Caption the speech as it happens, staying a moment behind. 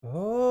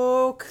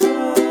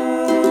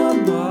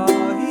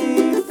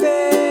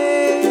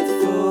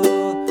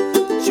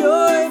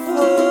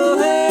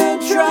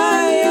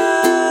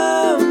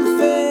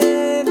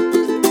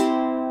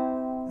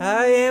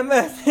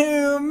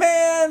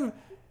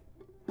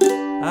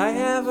I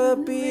have a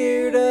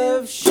beard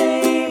of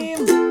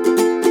shame.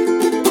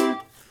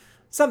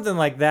 Something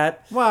like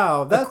that.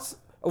 Wow, that's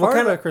part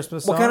of a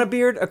Christmas song. What kind of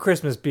beard? A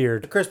Christmas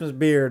beard. A Christmas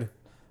beard.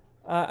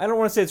 I don't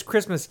want to say it's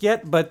Christmas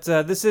yet, but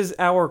this is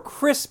our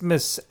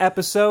Christmas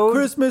episode.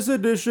 Christmas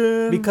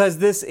edition. Because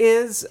this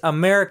is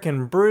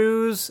American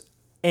Brews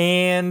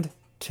and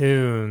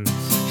Tunes.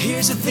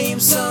 Here's a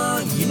theme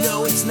song, you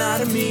know it's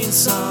not a mean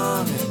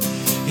song.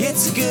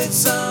 It's a good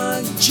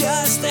song,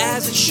 just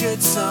as it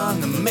should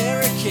song.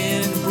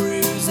 American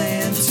Brews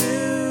and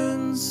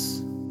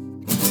Tunes.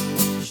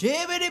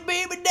 Shibbity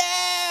beeby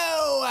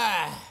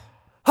dow.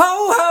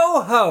 Ho,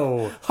 ho,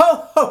 ho.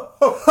 Ho, ho,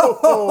 ho, ho,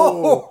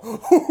 ho.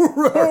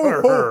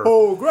 Ho, ho,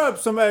 ho. Grab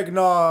some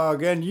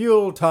eggnog and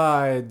Yule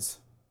tides.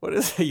 What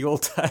is a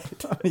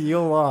Yuletide? A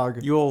Yule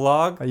log. Yule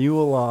log? A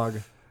Yule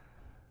log.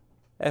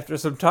 After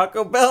some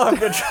Taco Bell, I'm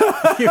going to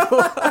try Yule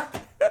log.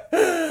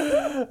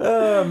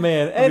 Oh,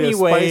 man. It'll be a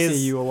spicy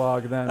Anyways, Yule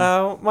log then.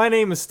 my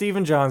name is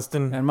Stephen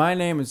Johnston. And my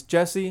name is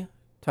Jesse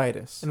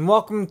Titus. And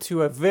welcome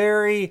to a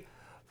very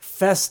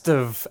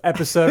festive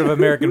episode of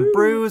American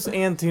Brews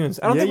and Tunes.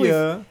 I don't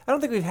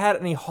think we've had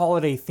any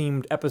holiday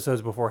themed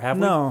episodes before, have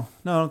we? No,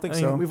 I don't think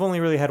so. We've only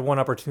really had one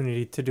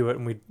opportunity to do it,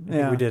 and we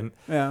didn't.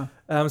 Yeah.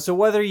 So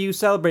whether you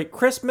celebrate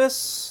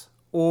Christmas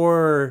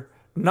or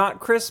not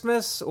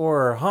Christmas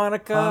or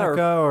Hanukkah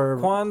or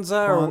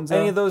Kwanzaa or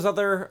any of those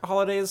other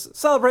holidays,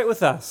 celebrate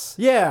with us.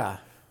 Yeah.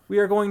 We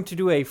are going to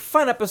do a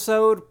fun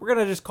episode. We're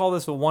going to just call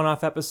this a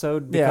one-off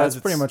episode because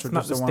it's pretty much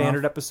not the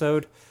standard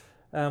episode.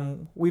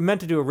 We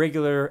meant to do a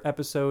regular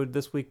episode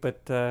this week,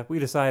 but we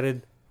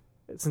decided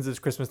since it's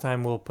Christmas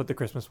time, we'll put the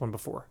Christmas one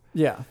before.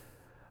 Yeah.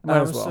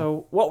 Might as well.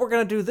 So what we're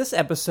going to do this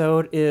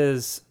episode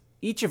is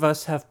each of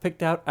us have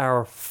picked out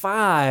our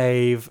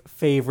 5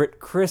 favorite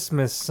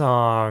Christmas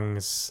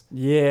songs.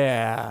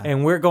 Yeah.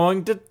 And we're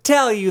going to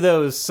tell you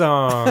those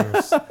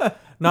songs.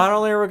 Not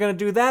only are we going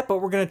to do that,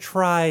 but we're going to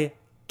try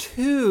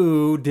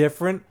 2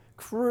 different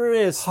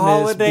Christmas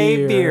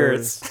holiday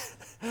beers.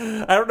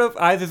 I don't know if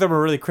either of them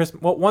are really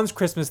Christmas. Well, one's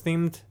Christmas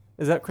themed.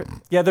 Is that?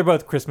 Yeah, they're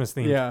both Christmas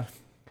themed. Yeah.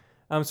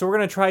 So we're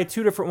gonna try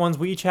 2 different ones.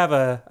 We each have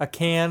a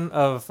can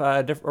of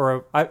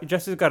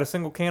Jesse's got a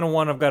single can of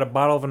one. I've got a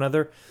bottle of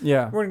another.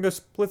 Yeah. We're gonna go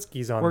split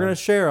skis on. We're gonna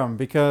share them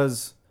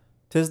because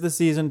 'tis the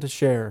season to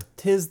share.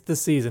 'Tis the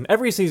season.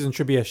 Every season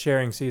should be a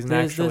sharing season.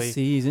 'Tis Actually, the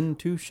season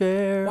to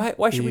share.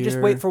 Why should we just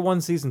wait for one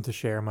season to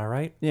share? Am I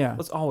right? Yeah.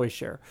 Let's always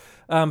share.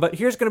 But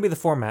here's gonna be the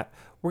format.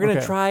 We're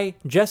gonna try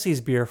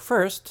Jesse's beer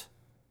first.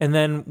 And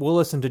then we'll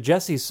listen to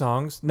Jesse's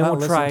songs. Then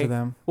we'll try. Listen to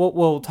them.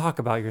 We'll talk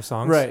about your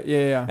songs. Right.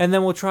 Yeah. And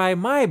then we'll try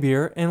my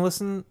beer and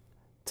listen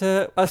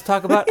to us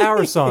talk about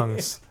our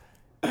songs.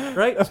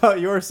 Right?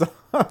 About your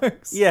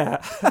songs. Yeah.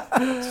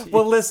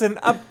 We'll listen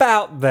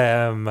about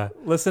them.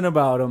 Listen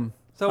about them.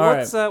 So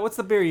what's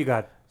the beer you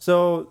got?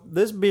 So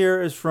this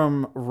beer is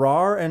from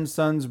Rar and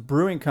Sons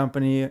Brewing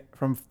Company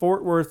from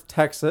Fort Worth,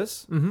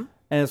 Texas. Mm-hmm.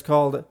 And it's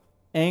called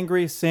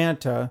Angry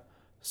Santa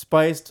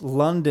Spiced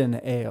London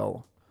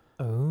Ale.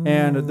 Oh.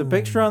 And the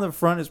picture on the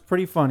front is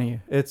pretty funny.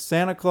 It's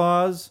Santa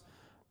Claus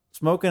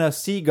smoking a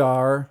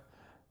cigar,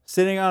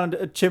 sitting on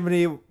a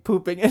chimney,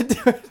 pooping into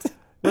it.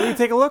 Let me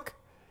take a look.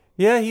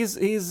 Yeah,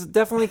 he's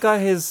definitely got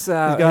his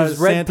red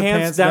Santa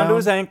pants down to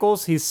his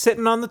ankles. He's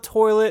sitting on the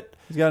toilet,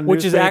 He's got a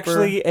which is newspaper.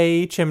 actually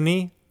a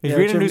chimney. He's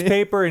reading a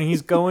newspaper and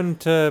he's going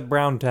to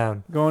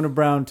Browntown. Going to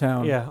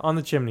Browntown. Yeah, on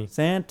the chimney.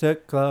 Santa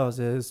Claus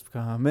is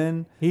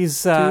coming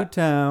He's to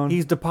town.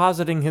 He's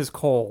depositing his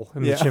coal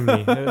in the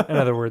chimney. In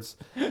other words.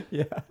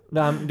 Yeah.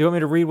 Do you want me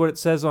to read what it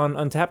says on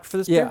Untapped for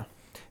this beer?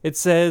 It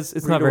says,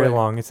 it's not very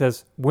long. It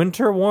says,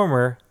 winter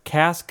warmer,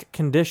 cask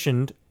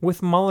conditioned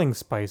with mulling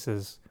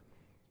spices.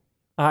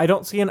 I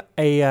don't see an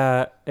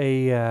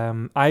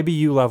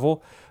IBU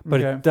level, but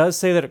it does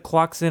say that it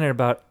clocks in at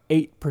about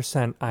 8%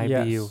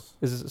 IBU.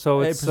 Yes. So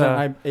it's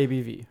 8%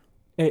 ABV.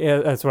 Yeah,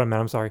 that's what I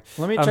meant. I'm sorry.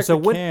 Let me check the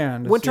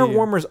can. Winter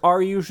warmers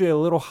are usually a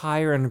little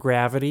higher in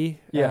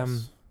gravity.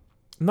 Yes.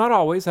 Not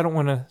always. I don't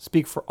want to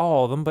speak for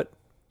all of them, but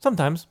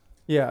sometimes.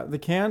 Yeah, the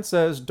can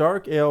says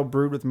dark ale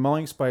brewed with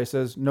mulling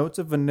spices, notes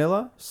of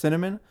vanilla,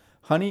 cinnamon,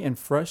 honey, and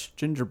fresh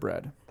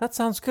gingerbread. That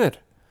sounds good.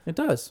 It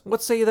does.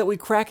 Let's say that we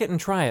crack it and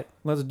try it.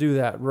 Let's do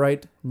that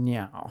right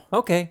now.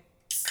 Okay.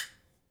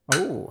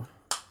 Oh.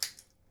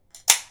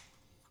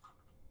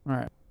 All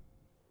right.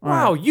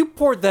 Wow, you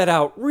poured that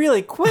out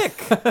really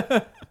quick.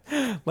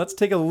 Let's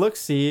take a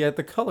look-see at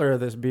the color of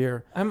this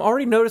beer. I'm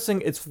already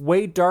noticing it's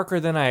way darker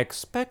than I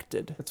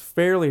expected. It's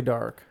fairly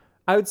dark.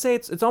 I would say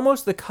it's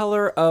almost the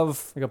color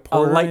of like a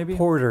porter, light maybe?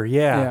 porter.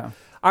 Yeah.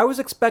 I was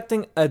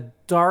expecting a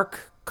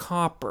dark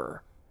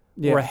copper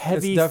or a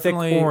heavy, thick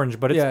orange,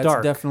 but it's dark.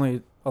 It's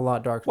definitely a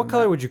lot darker. What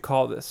color would you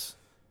call this?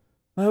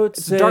 I would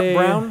say dark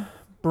brown.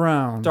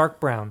 Brown. Dark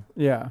brown.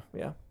 Yeah.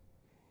 Yeah.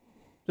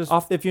 Just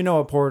if you know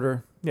a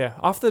porter. Yeah,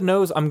 off the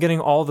nose, I'm getting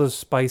all those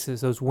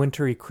spices, those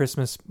wintry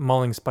Christmas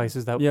mulling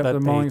spices that the they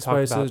mulling talk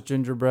spices, about.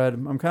 gingerbread.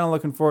 I'm kind of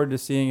looking forward to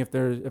seeing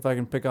if I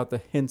can pick out the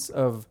hints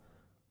of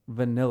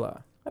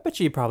vanilla. I bet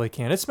you probably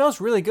can. It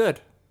smells really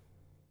good.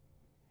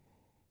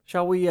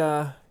 Shall we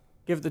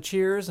give the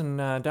cheers and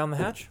down the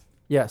hatch?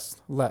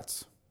 Yes,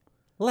 let's.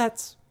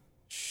 Let's.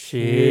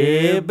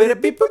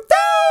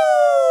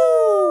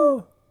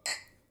 Shibbity-beep-doo!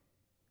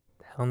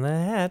 Down the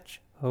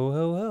hatch. Ho,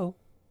 ho, ho.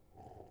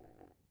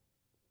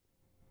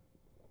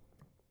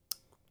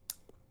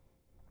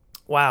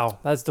 Wow,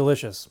 that's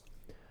delicious.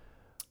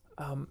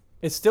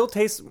 It still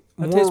tastes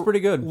It tastes pretty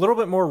good. A little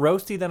bit more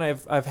roasty than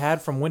I've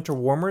had from winter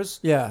warmers.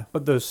 Yeah.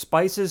 But those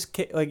spices,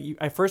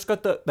 I first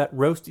got that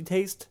roasty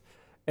taste,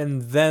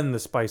 and then the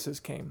spices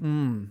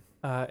came.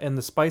 And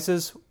the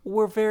spices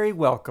were very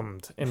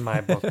welcomed in my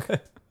book.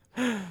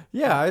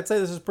 Yeah, I'd say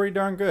this is pretty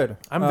darn good.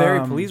 I'm very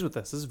pleased with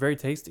this. This is very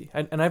tasty.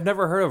 And I've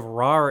never heard of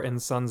Rar and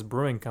Sons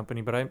Brewing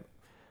Company, but I'm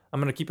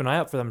going to keep an eye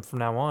out for them from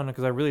now on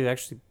because I really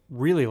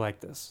like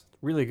this.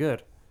 Really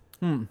good.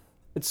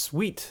 It's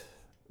sweet.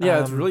 Yeah,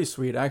 it's really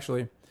sweet,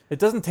 actually. It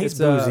doesn't taste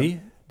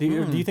boozy. Do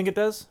you think it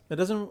does? It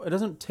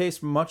doesn't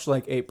taste much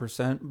like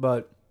 8%,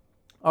 but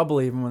I'll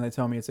believe them when they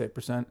tell me it's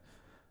 8%.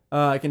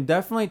 I can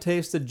definitely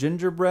taste the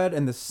gingerbread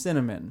and the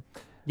cinnamon.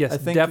 Yes,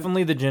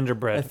 definitely the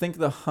gingerbread. I think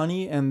the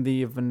honey and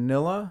the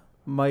vanilla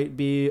might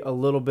be a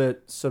little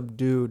bit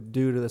subdued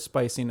due to the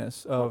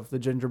spiciness of the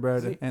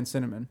gingerbread and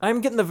cinnamon.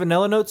 I'm getting the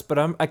vanilla notes, but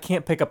I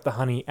can't pick up the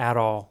honey at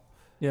all.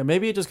 Yeah,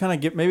 maybe it just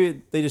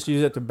maybe they just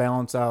use it to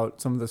balance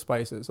out some of the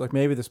spices. Like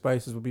maybe the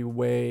spices would be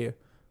way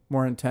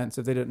more intense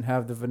if they didn't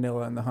have the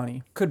vanilla and the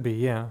honey. Could be,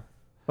 yeah.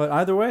 But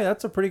either way,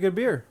 that's a pretty good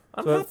beer.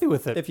 I'm happy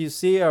with it. If you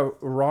see a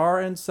Rar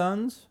and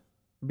Sons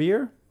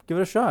beer, give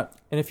it a shot.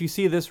 And if you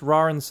see this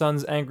Rar and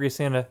Sons Angry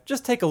Santa,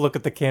 just take a look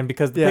at the can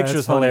because the picture's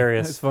it's funny.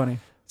 hilarious. It's funny.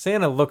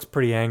 Santa looks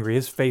pretty angry.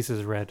 His face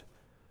is red.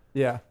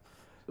 Yeah.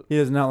 He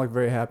does not look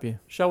very happy.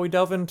 Shall we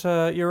delve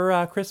into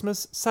your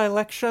Christmas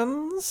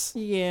selections?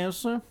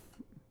 Yes.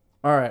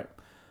 All right.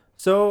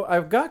 So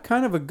I've got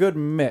kind of a good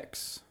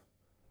mix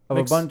of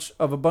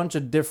a bunch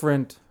of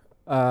different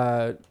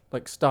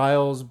like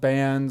styles,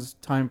 bands,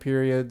 time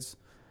periods.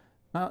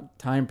 Not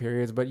time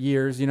periods, but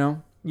years, you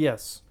know?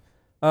 Yes.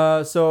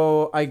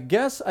 So I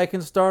guess I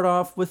can start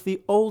off with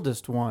the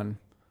oldest one.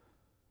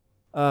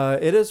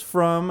 It is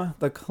from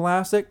the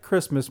classic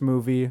Christmas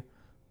movie,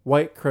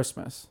 White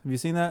Christmas. Have you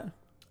seen that?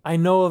 I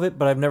know of it,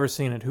 but I've never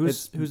seen it.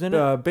 Who's in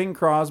it? Bing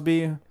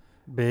Crosby.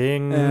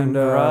 Bing And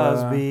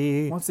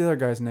Crosby what's the other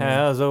guy's name?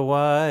 has a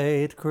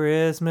white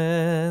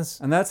Christmas.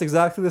 And that's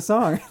exactly the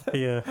song.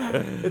 Yeah.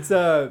 It's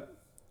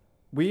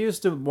we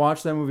used to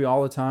watch that movie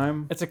all the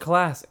time It's a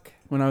classic.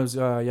 when I was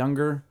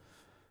younger.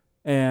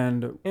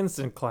 And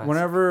Instant classic.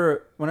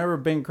 whenever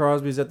Bing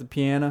Crosby's at the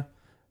piano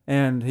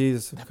and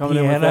he's coming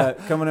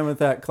in with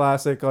that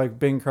classic like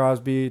Bing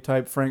Crosby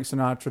type Frank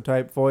Sinatra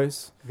type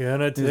voice.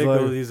 Gonna He's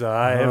tickle like, these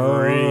I'm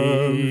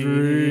ivory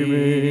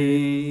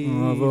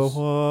dreaming of a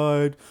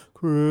white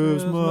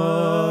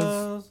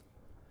Christmas,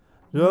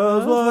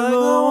 just like the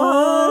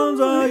ones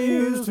I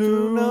used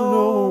to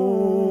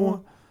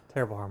know.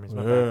 Terrible harmonies.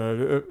 My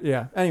bad.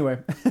 Yeah. Anyway,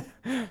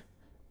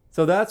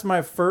 so that's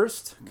my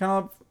first kind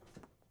of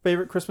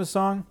favorite Christmas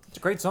song. It's a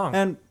great song.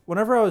 And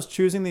whenever I was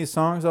choosing these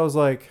songs, I was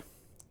like,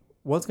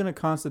 what's going to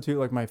constitute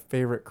like my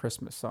favorite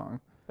Christmas song?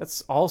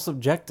 That's all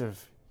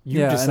subjective.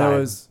 You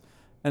decide.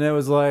 And it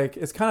was like,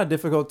 it's kind of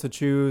difficult to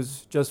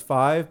choose just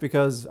 5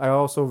 because I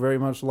also very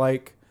much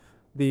like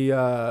the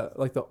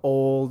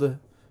old,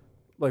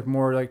 like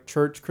more like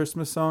church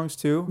Christmas songs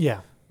too. Yeah.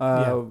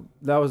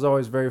 That was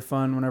always very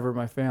fun whenever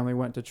my family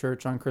went to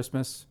church on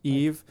Christmas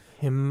Eve.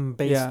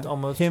 Hymn-based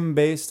almost.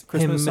 Hymn-based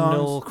Christmas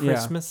Hymnal songs.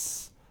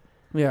 Christmas.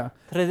 Yeah.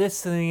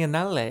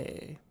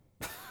 Tradizionale.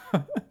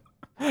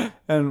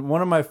 And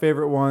one of my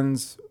favorite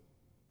ones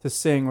to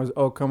sing was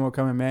O Come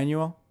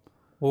Emmanuel.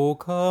 O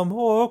come,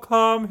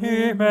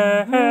 Emmanuel.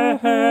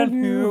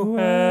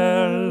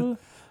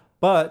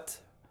 But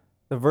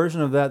the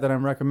version of that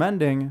I'm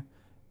recommending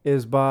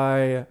is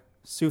by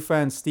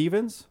Sufjan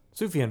Stevens.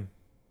 Sufjan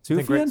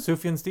Sufjan?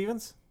 Sufjan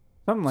Stevens?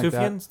 Something like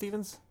Sufjan that.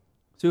 Stevens?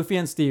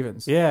 Sufjan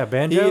Stevens. Yeah,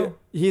 banjo.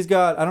 He's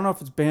got, I don't know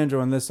if it's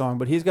banjo in this song,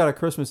 but he's got a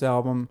Christmas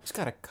album. He's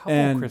got a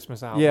couple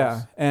Christmas albums.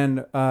 Yeah,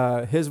 and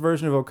his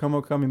version of O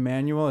Come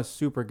Emmanuel is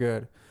super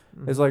good.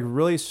 Mm-hmm. It's like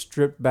really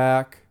stripped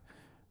back,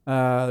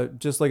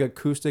 just like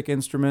acoustic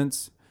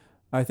instruments.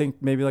 I think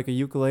maybe like a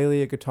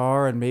ukulele, a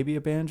guitar, and maybe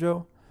a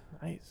banjo.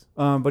 Nice.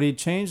 But he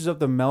changes up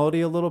the melody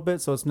a little bit,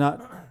 so it's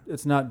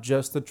not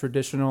just the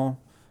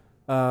traditional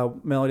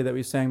melody that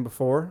we sang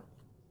before.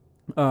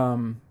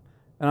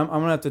 And I'm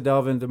gonna have to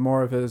delve into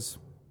more of his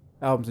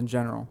albums in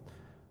general.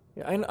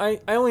 Yeah,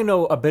 I only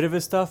know a bit of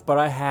his stuff, but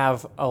I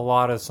have a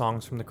lot of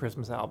songs from the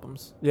Christmas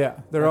albums. Yeah,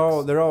 they're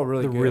all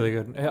really good. Really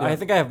good. Yeah. I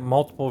think I have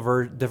multiple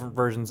different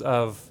versions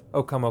of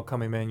O Come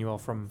Emmanuel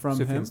from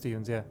Sufjan him?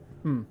 Stevens. Yeah.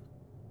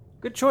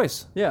 Good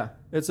choice. Yeah,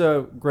 it's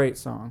a great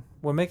song.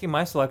 When making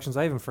my selections,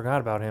 I even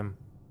forgot about him.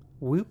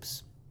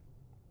 Whoops.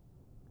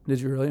 Did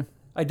you really?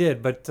 I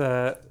did, but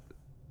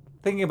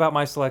thinking about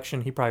my selection,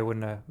 he probably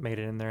wouldn't have made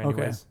it in there anyways.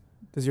 Okay.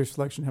 Does your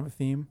selection have a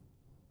theme?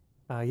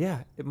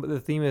 Yeah. The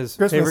theme is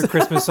Christmas. Favorite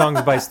Christmas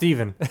Songs by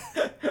Steven.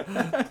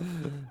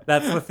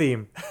 That's the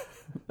theme.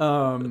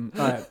 All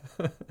right.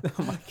 Oh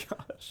my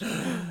gosh.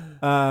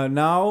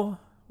 Now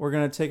we're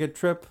going to take a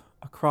trip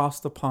across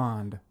the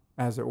pond,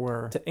 as it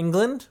were. To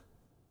England?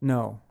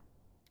 No.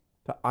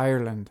 To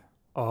Ireland.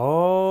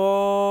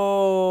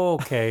 Oh,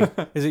 okay.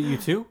 Is it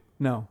U2?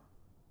 No.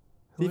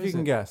 See Who if you is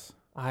can it? guess.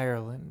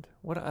 Ireland.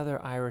 What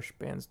other Irish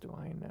bands do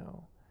I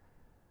know?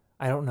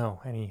 I don't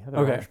know any other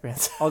Okay. Irish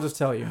bands. I'll just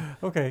tell you.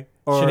 Okay.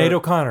 Or- Sinead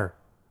O'Connor.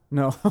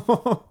 No.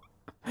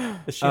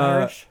 Is she Uh,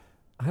 Irish?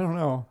 I don't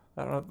know.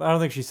 I don't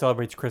think she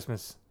celebrates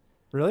Christmas.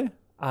 Really?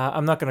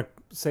 I'm not going to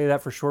say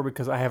that for sure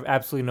because I have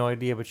absolutely no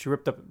idea, but she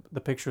ripped up the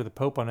picture of the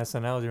Pope on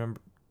SNL. Do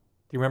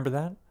you remember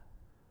that?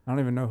 I don't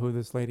even know who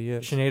this lady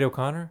is. Sinead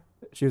O'Connor?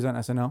 She was on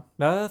SNL?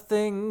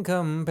 Nothing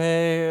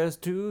compares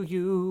to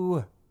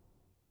you.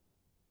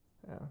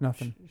 Yeah.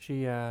 Nothing.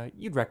 She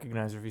you'd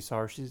recognize her if you saw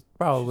her. She's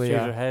Probably, she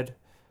shaves yeah. her head.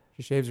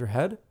 She shaves her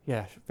head?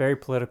 Yeah, very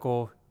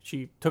political.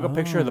 She took a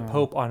picture of the Oh.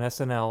 Pope on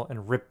SNL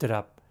and ripped it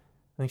up.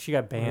 I think she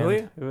got banned.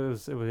 Really? It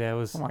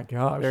was Oh my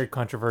gosh. very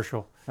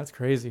controversial. That's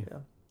crazy. Yeah.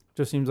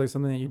 Just seems like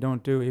something that you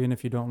don't do, even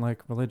if you don't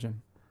like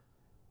religion.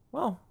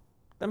 Well,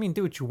 I mean,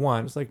 do what you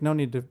want. It's like no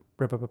need to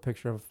rip up a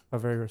picture of a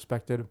very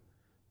respected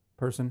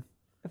person.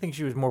 I think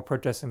she was more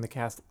protesting the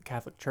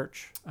Catholic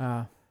Church.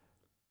 Uh,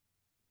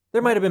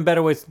 There might have been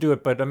better ways to do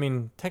it, but I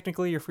mean,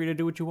 technically, you're free to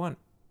do what you want.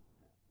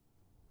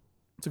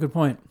 It's a good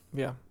point.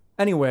 Yeah,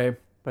 Anyway,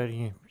 but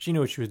she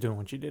knew what she was doing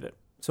when she did it.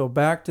 so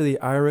back to the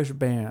Irish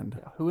band,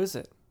 Yeah. Who is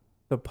it?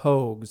 the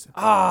Pogues.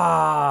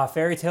 Ah,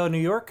 Fairy Tale of New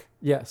York.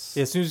 Yes.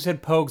 Yeah, as soon as you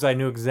said Pogues, I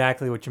knew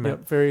exactly what you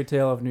meant. Yep, Fairy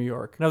Tale of New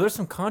York. Now, there's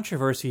some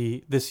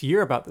controversy this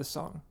year about this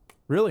song.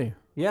 Really?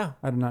 Yeah,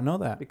 I did not know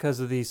that. because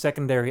of the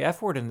secondary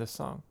F word in this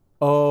song,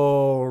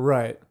 Oh,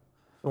 right.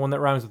 the one that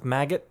rhymes with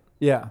maggot.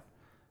 Yeah.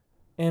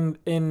 And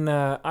in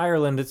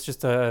Ireland, it's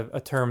just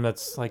a term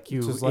that's like you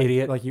It's just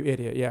idiot. Like you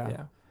idiot, yeah.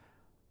 yeah.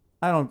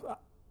 I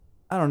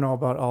don't know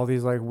about all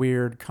these like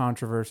weird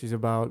controversies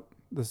about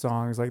the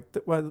songs. Like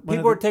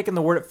People are taking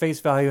the word at face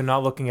value and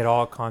not looking at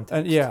all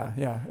context. yeah.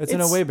 It's in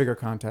a It's- way bigger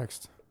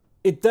context.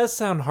 It does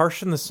sound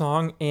harsh in the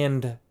song,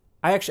 and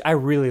I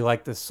really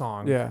like this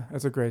song. Yeah,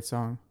 it's a great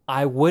song.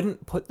 I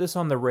wouldn't put this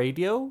on the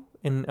radio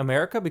in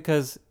America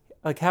because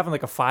like having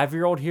like a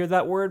 5-year-old hear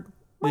that word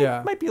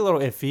might be a little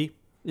iffy.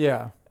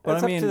 Yeah. But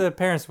It's I mean, up to the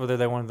parents whether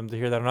they wanted them to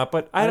hear that or not.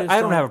 But I I just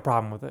don't don't- have a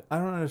problem with it. I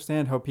don't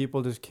understand how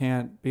people just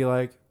can't be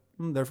like,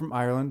 they're from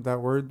Ireland. That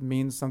word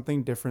means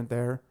something different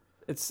there.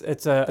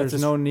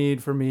 There's no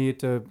need for me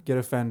to get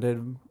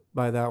offended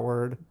by that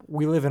word.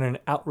 We live in an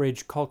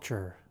outrage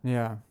culture.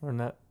 Yeah. Learn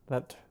that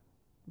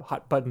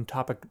hot button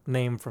topic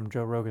name from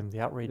Joe Rogan, the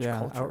outrage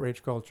culture.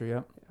 Outrage culture,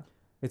 yep.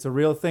 It's a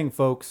real thing,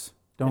 folks.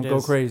 Don't It go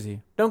is.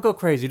 crazy. Don't go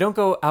crazy. Don't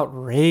go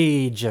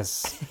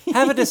outrageous.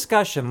 Have a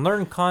discussion.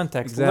 Learn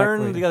context.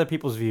 Learn Exactly. the other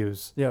people's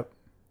views. Yep.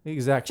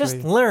 Exactly.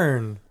 Just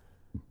learn.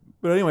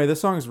 But anyway,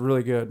 this song is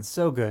really good. It's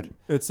so good.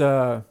 It's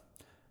the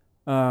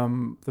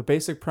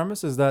basic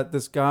premise is that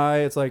this guy,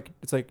 it's like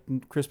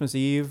Christmas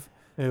Eve.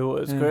 It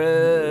was and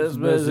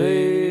Christmas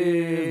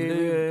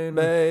Eve,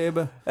 babe.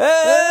 and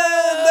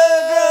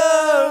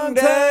the drunk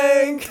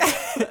tank.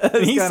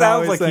 And he kinda how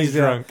sounds he like sings, he's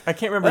yeah. drunk. I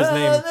can't remember his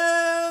name.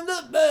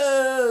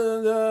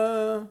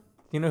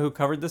 You know who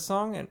covered this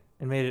song and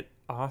made it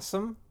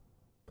awesome?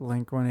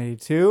 Blink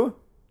 182.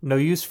 No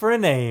Use for a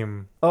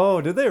Name. Oh,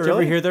 did they Did you ever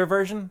really? hear their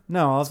version?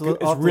 No, I'll It's, have good.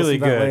 to, I'll It's have to really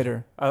listen to that good.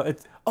 later.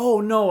 It's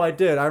Oh no, I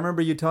did. I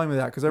remember you telling me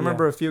that because I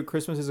remember Yeah. a few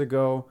Christmases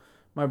ago,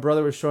 my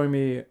brother was showing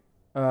me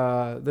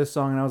this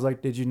song, and I was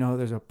like, "Did you know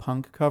there's a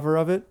punk cover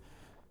of it?"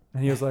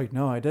 And he was like,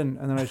 "No, I didn't."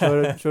 And then I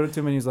showed it to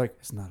him, and he's like,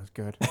 "It's not as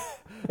good."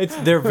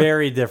 they're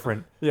very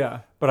different,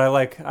 Yeah. but I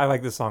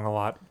like this song a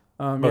lot.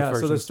 Both Yeah. So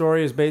the versions.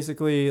 story is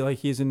basically like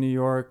he's in New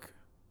York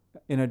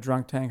in a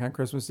drunk tank on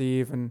Christmas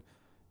Eve, and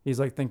he's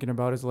like thinking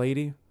about his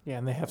lady Yeah,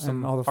 and they have and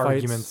some all the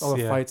arguments. fights, all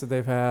the yeah. fights that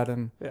they've had,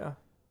 and Yeah,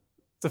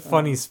 it's a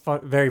funny,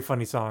 very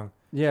funny song.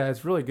 yeah,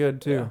 it's really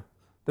good too. Yeah.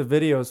 The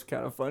video's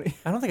kind of funny.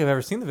 I don't think I've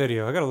ever seen the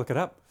video. I gotta look it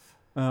up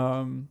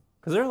Um,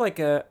 because they're like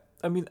I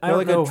mean, I they're don't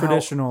like know a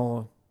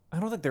traditional. I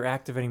don't think they're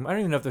active anymore. I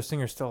don't even know if their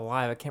singer's still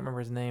alive. I can't remember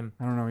his name.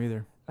 I don't know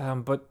either.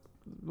 But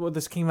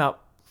this came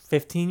out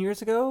 15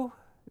 years ago.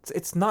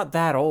 It's not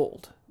that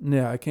old.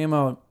 Yeah, it came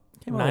out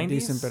a 90s?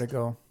 decent bit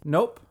ago.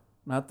 Nope,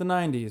 not the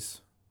 90s.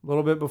 A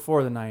little bit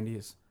before the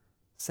 90s.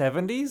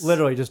 70s.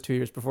 Literally just 2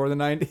 years before the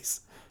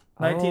 90s.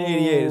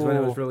 1988 is when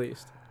it was Oh.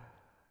 released.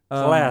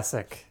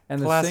 Classic.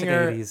 And the Classic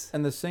singer, 80s.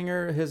 and the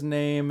singer, his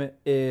name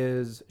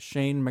is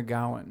Shane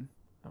McGowan.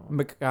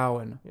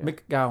 McGowan. Yeah.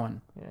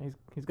 McGowan. Yeah,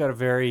 he's got a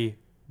very,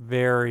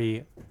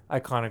 very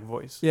iconic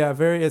voice. Yeah,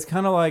 very. It's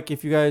kind of like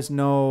if you guys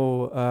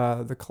know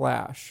the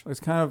Clash. He's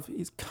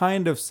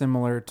kind of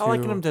similar to. I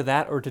liken him to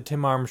that or to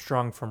Tim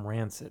Armstrong from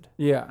Rancid.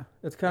 Yeah,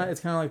 it's kind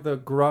of like the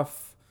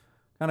gruff,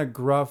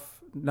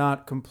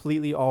 not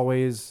completely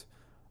always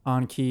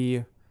on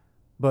key,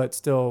 but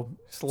still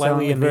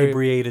Slightly sound very-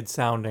 inebriated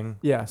sounding,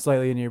 Yeah,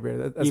 slightly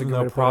inebriated. That's a even good way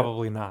though to put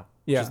probably not.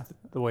 Yeah. Just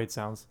the way it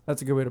sounds. it.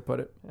 That's a good way to put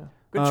it. Yeah,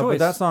 good But choice.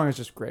 that song is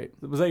just great.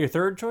 Was that your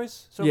third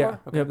choice so Yeah, far?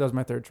 Okay. yep, that was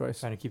my third choice.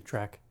 Trying to keep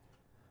track.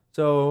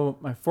 So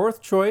my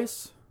fourth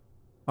choice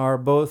are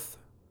both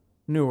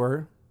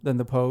newer. than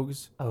the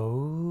Pogues.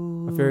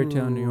 Oh. A Fairy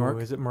Tale in New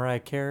York. Is it Mariah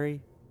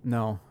Carey?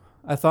 No.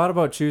 I thought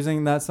about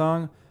choosing that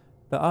song.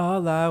 The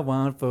All I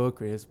Want for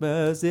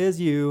Christmas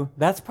is You.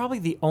 That's probably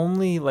the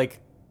only like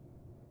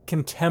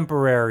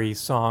contemporary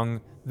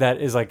song that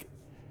is like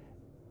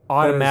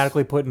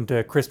automatically put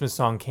into Christmas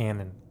song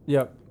canon.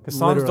 Yep. Because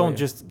songs literally. don't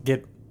just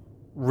get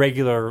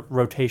regular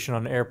rotation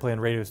on airplane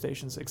radio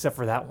stations, except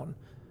for that one.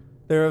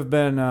 There have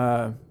been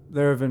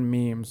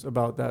memes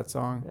about that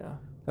song Yeah.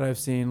 that I've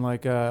seen,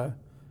 like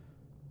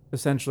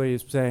essentially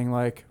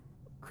saying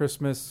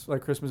Christmas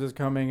is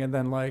coming, and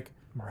then like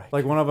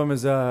one of them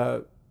is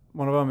the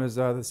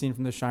scene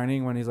from The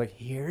Shining when he's like,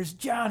 "Here's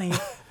Johnny,"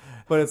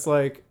 but it's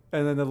like,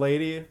 and then the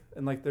lady,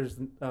 and like there's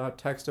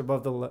text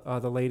above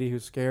the lady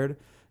who's scared,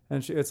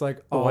 and it's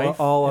like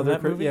all other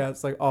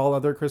it's like all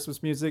other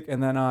Christmas music,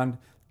 and then on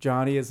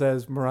Johnny it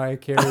says Mariah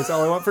Carey's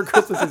 "All I Want for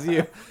Christmas Is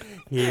You."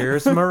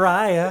 Here's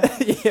Mariah.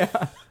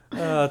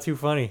 Yeah. Too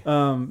funny.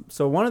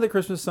 So one of the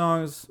Christmas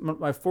songs,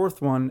 my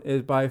fourth one,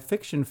 is by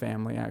Fiction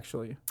Family,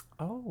 actually.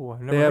 Oh,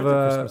 I've never They have heard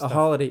the Christmas a stuff.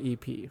 holiday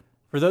EP.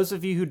 For those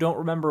of you who don't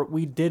remember,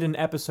 we did an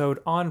episode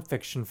on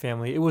Fiction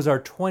Family. It was our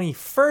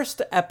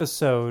 21st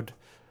episode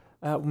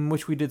in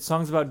which we did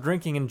songs about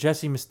drinking, and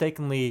Jesse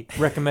mistakenly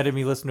recommended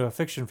me listen to a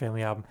Fiction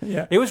Family album.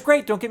 Yeah. It was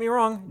great, don't get me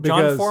wrong.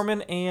 John Because,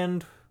 Foreman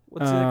and...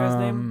 what's the other guy's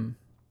name?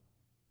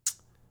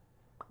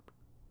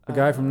 The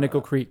guy from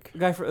Nickel Creek.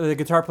 The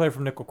guitar player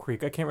from Nickel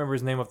Creek. I can't remember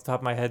his name off the top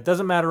of my head.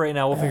 Doesn't matter right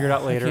now. We'll figure it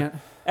out later. can't.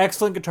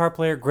 Excellent guitar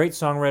player, great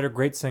songwriter,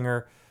 great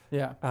singer.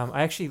 Yeah.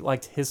 I actually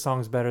liked his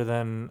songs better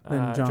than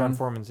Than John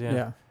Foreman's.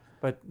 Yeah.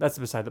 But that's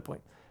beside the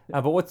point.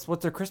 But what's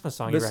their Christmas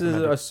song? This you is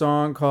recommended? a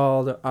song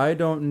called "I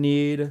Don't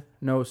Need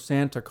No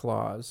Santa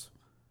Claus,"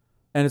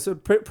 and it's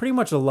pretty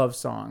much a love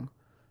song.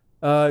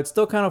 It's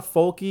still kind of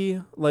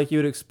folky, like you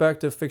would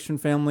expect a Fiction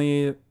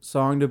Family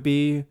song to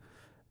be.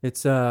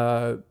 It's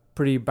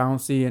pretty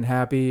bouncy and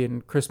happy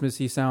and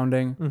Christmassy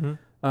sounding. Mm-hmm.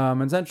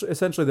 And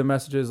essentially the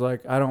message is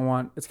like,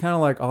 it's kind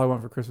of like "All I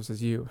Want for Christmas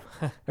Is You,"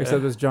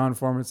 except it's John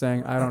Foreman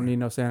saying, "I don't need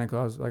no Santa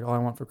Claus. Like, all I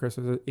want for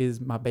Christmas is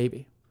my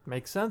baby."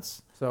 Makes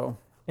sense. So,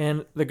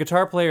 And the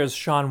guitar player is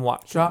Sean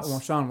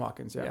Watkins. Sean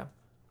Watkins, yeah.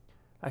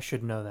 I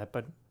should know that,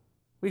 but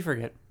we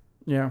forget.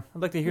 Yeah.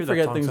 I'd like to hear We that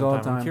forget song things sometime. all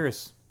the time. I'm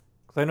curious.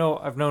 Because I know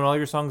I've known all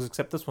your songs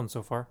except this one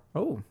so far.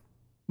 Oh.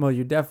 Well,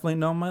 you definitely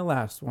know my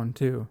last one,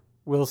 too.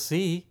 We'll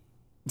see.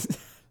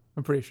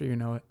 I'm pretty sure you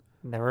know it.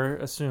 Never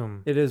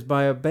assume. It is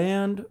by a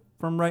band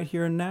from right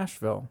here in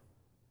Nashville.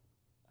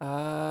 Who?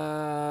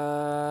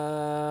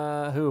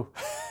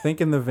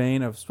 Think in the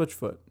vein of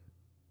Switchfoot.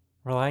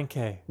 Relient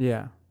K.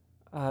 Yeah.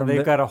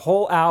 They've got a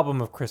whole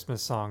album of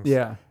Christmas songs.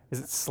 Yeah. Is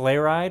it Sleigh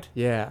Ride?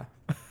 Yeah.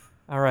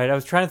 All right. I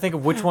was trying to think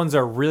of which ones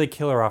are really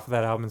killer off of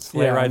that album. And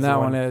Sleigh Yeah, Ride's and the that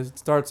one is. It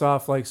starts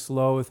off like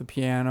slow with the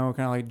piano,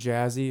 kind of like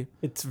jazzy.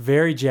 It's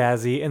very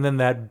jazzy, and then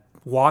that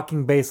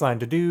walking bass line,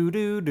 do do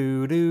do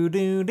do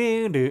do do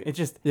do. It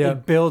just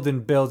it builds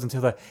and builds until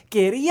the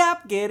giddy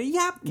up, giddy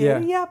up,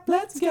 giddy up,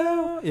 let's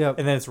go. Yep.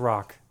 And then it's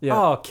rock. Yeah.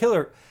 Oh,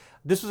 killer!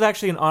 This was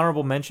actually an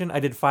honorable mention.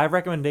 I did 5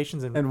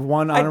 recommendations And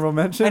one honorable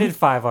mention. I did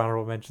 5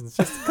 honorable mentions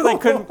just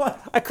because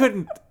I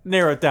couldn't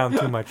narrow it down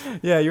too much.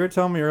 Yeah, you were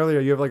telling me earlier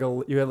you had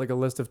like a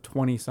list of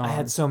 20 songs. I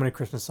had so many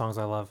Christmas songs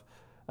I love.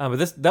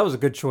 But that was a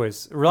good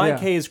choice. Relient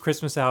K's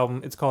Christmas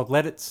album. It's called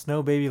 "Let It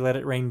Snow, Baby, Let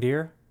It Rain,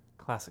 Dear."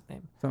 Classic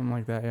name. Something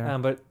like that, yeah.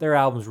 But their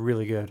album's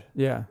really good.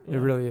 Yeah, it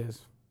really is.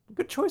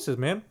 Good choices,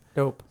 man.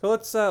 Dope.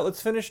 So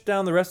let's finish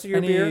down the rest of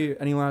your beer.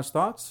 Any last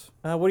thoughts?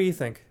 What do you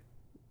think?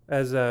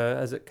 As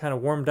it kind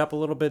of warmed up a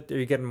little bit, are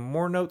you getting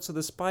more notes of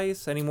the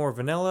spice? Any more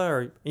vanilla,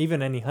 or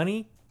even any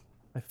honey?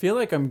 I feel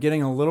like I'm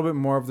getting a little bit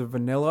more of the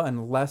vanilla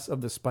and less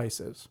of the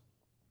spices.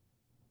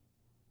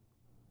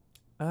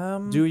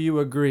 Do you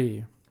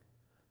agree?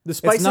 The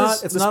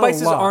spices, it's the not a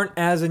spices lot. aren't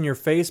as in your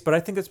face, but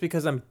I think that's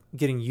because I'm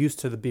getting used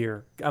to the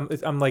beer. I'm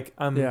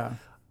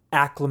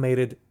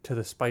acclimated to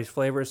the spice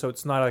flavor, so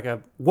it's not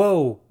like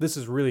whoa, this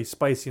is really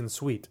spicy and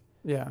sweet.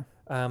 Yeah.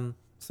 Still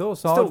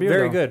Still a solid beer,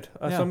 very though. good.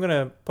 Yeah. So I'm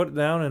gonna put it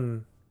down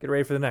and get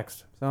ready for the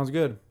next. Sounds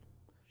good.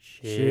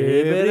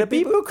 Shibbity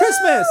Beep-Boo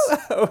Christmas!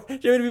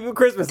 Shibbity Beep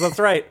Christmas. That's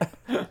right.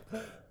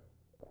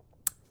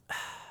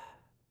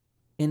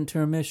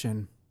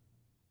 Intermission.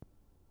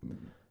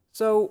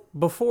 So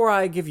before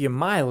I give you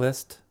my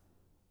list,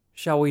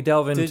 shall we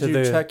delve into Did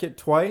you check it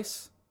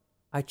twice?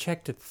 I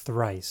checked it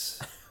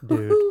thrice,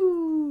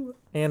 dude.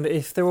 And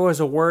if there was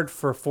a word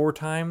for 4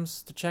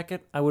 times to check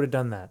it, I would have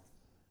done that.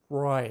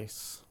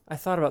 Rice. I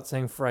thought about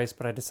saying thrice,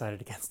 but I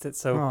decided against it.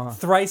 So Aw.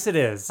 thrice it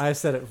is. I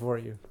said it for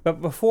you. But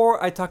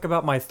before I talk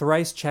about my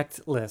thrice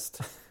checked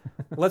list,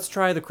 let's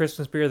try the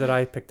Christmas beer that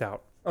I picked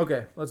out.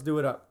 Okay, let's do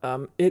it up.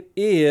 It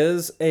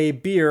is a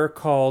beer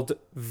called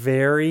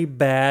Very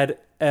Bad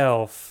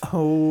Elf.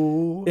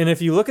 Oh. And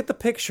if you look at the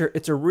picture,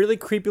 it's a really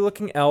creepy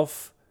looking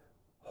elf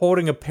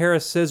holding a pair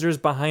of scissors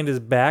behind his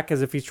back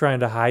as if he's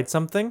trying to hide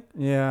something.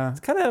 Yeah. It's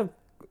kind of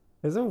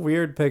It's a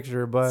weird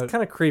picture, but It's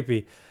kind of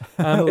creepy.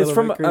 A It's little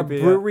from bit a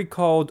creepy, brewery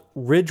called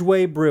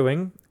Ridgeway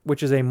Brewing,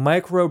 which is a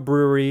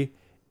microbrewery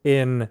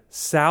in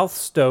South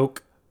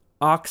Stoke,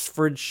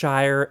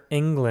 Oxfordshire,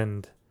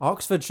 England.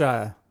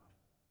 Oxfordshire.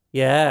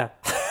 Yeah.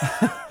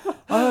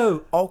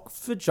 Oh,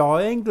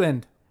 Oxfordshire,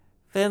 England.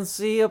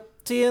 Fancy a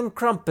tea and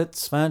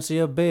crumpets. Fancy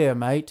a beer,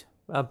 mate.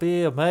 A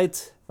beer,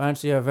 mate.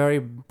 Fancy a very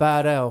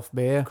bad elf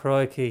beer.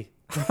 Crikey.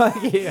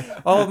 Yeah.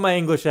 All of my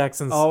English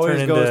accents Always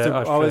turn goes into to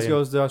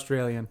Australian.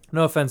 Australian.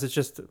 No offense,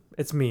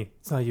 it's me.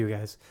 It's not you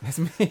guys. That's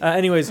me.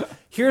 Anyways,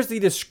 here's the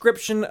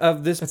description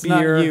of this It's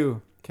beer not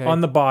you. Okay. on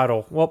the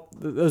bottle. Well,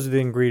 those are the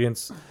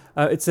ingredients.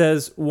 It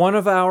says, one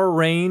of our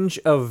range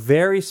of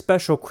very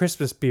special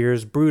Christmas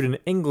beers brewed in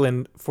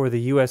England for the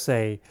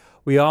USA.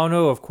 We all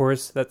know, of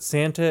course, that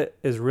Santa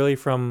is really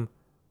from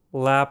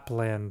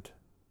Lapland.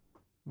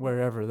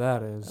 Wherever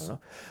that is.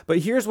 But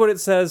here's what it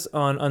says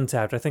on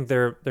Untapped. I think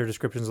their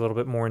description is a little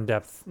bit more in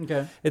depth.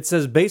 Okay. It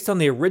says, based on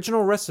the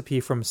original recipe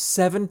from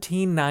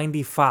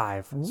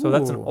 1795. So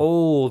that's an Ooh.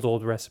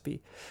 old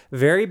recipe.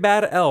 Very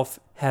Bad Elf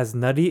has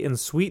nutty and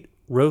sweet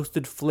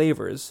roasted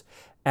flavors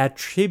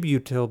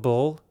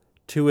attributable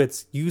to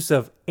its use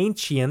of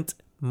ancient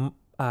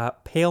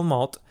pale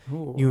malt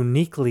Ooh.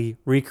 uniquely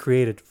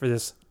recreated for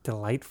this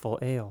delightful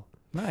ale.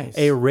 Nice.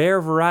 A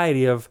rare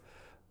variety of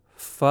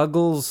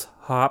Fuggles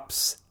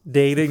hops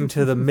dating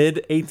to the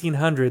mid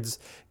 1800s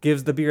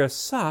gives the beer a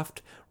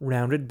soft,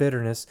 rounded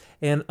bitterness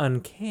and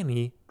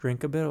uncanny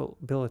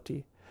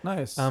drinkability.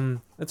 Nice.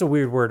 That's a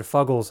weird word,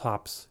 Fuggles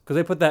hops, because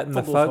they put that in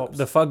Fuggles hops.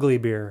 the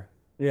Fugly beer.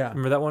 Yeah.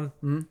 Remember that one?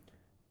 Mhm.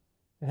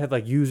 It had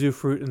like yuzu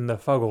fruit and the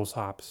Fuggles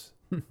hops.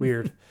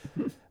 Weird.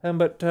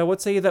 But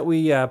what say you that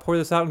we pour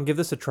this out and give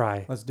this a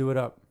try? Let's do it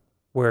up.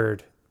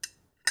 Word.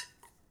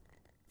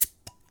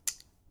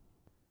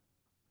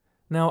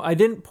 Now, I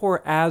didn't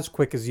pour as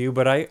quick as you,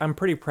 but I'm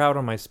pretty proud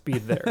on my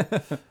speed there.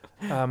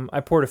 I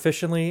poured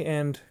efficiently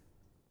and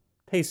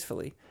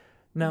tastefully.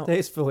 Now,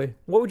 Tastefully.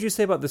 what would you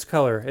say about this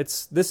color?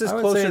 This is I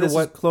would closer say to this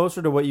what? is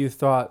closer to what you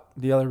thought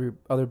the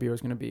other beer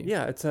was going to be.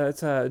 Yeah, it's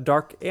a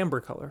dark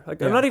amber color.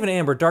 Like Yeah. not even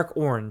amber, dark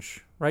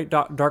orange, right?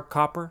 Dark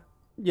copper.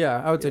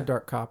 Yeah, I would say Yeah.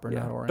 dark copper,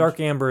 Yeah, not orange. dark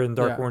amber and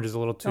dark Yeah. orange is a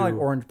little too. Kinda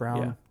like orange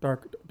brown. yeah.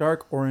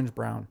 Dark orange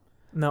brown.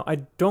 Now, I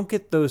don't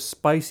get those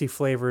spicy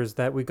flavors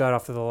that we got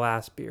off of the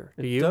last beer.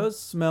 Do It you? does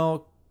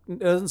smell. It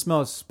doesn't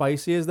smell as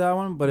spicy as that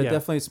one, but it Yeah.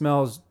 definitely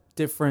smells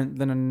different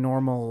than a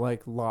normal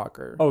like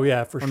lager. Oh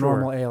yeah, for or sure.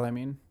 normal ale. I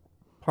mean,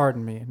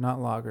 pardon me, not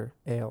lager,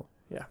 ale.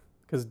 Yeah,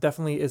 because it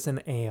definitely is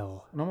an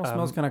ale. It almost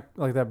smells kind of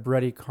like that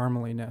bready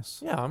carameliness.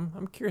 Yeah,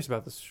 I'm curious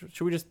about this.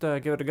 Should we just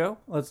give it a go?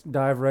 Let's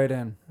dive right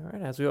in. All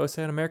right, as we always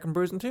say on American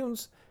Brews and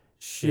Tunes.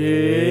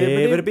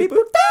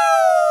 Shibbity-beep-boo.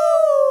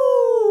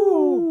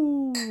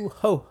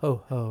 Ho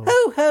ho ho.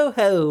 Ho, ho,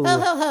 ho. Ho,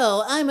 ho,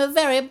 ho, I'm a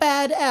very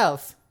bad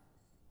elf.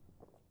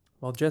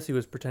 While Jesse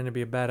was pretending to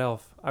be a bad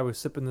elf, I was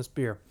sipping this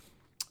beer.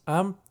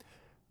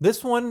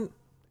 This one,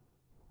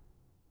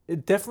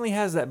 it definitely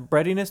has that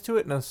breadiness to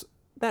it and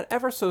that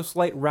ever so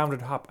slight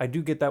rounded hop. I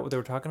do get that what they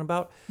were talking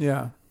about.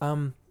 Yeah.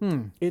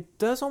 It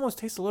does almost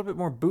taste a little bit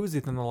more boozy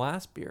than the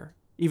last beer,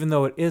 even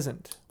though it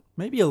isn't.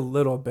 Maybe a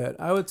little bit.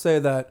 I would say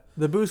that.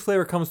 The booze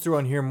flavor comes through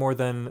on here more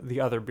than the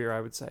other beer, I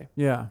would say.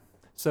 Yeah.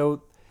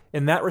 So,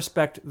 in that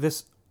respect,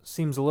 this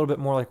seems a little bit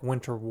more like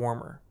winter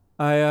warmer.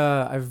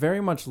 I very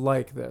much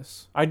like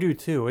this. I do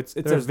too. It's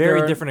a There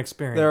very are- different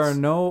experience. There are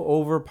no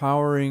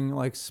overpowering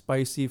like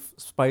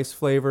spice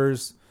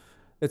flavors.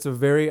 It's a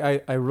very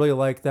I really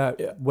like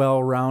that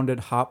well-rounded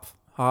hop.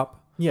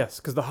 Yes,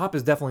 because the hop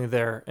is definitely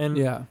there, and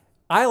Yeah.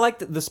 I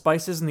liked the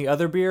spices in the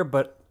other beer,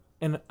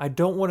 and I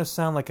don't want to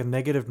sound like a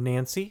negative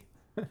Nancy,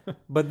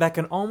 but that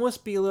can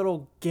almost be a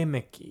little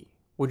gimmicky.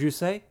 Would you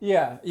say?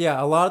 Yeah.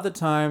 A lot of the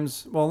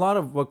times, well, a lot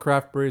of what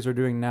craft breweries are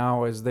doing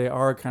now is they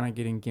are kind of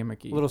getting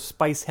gimmicky. A little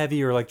spice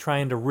heavy, or like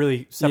trying to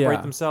really separate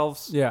Yeah.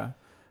 themselves. Yeah.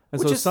 And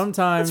Which so is,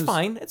 sometimes it's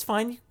fine. It's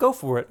fine. You go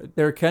for it.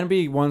 there can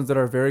be ones that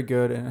are very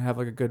good and have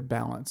like a good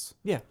balance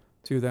Yeah.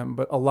 to them,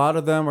 but a lot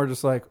of them are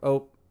just like,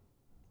 oh,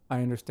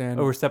 I understand.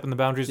 Overstepping the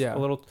boundaries Yeah. a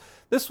little.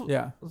 This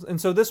Yeah. And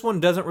so this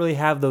one doesn't really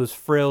have those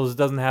frills.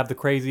 Doesn't have the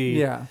crazy.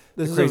 Yeah.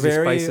 This is crazy a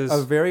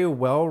spices. very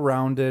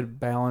well-rounded,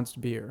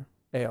 balanced beer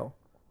ale.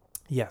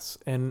 Yes,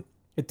 and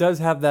it does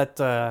have that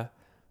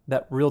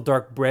that real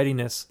dark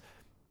breadiness.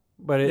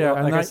 But Yeah,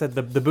 and like I that- said,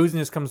 the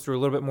booziness comes through a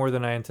little bit more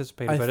than I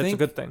anticipated. But it's a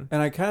good thing.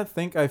 And I kind of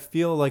think I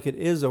feel like it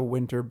is a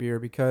winter beer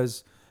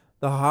because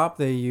the hop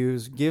they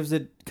use gives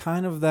it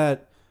kind of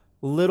that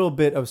little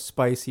bit of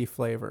spicy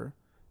flavor.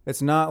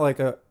 It's not like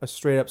a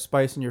straight up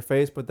spice in your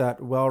face, but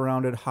that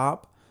well-rounded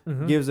hop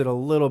gives it a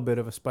little bit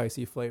of a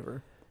spicy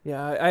flavor.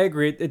 Yeah, I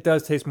agree. It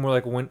does taste more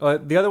like a winter.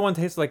 The other one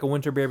tastes like a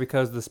winter beer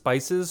because of the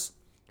spices.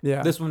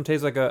 Yeah. This one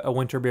tastes like a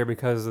winter beer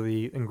because of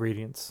the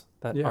ingredients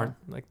that Yeah. aren't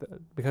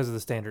because of the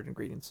standard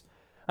ingredients.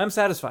 I'm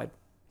satisfied.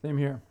 Same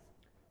here.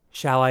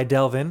 Shall I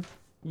delve in?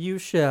 You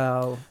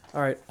shall.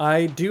 All right.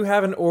 I do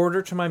have an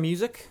order to my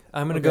music.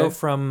 I'm going to go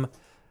Okay.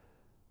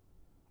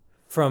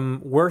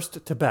 from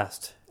worst to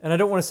best. And I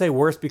don't want to say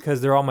worst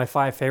because they're all my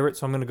 5 favorites,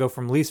 so I'm going to go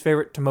from least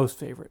favorite to most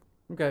favorite.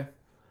 Okay.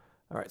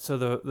 All right. So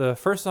the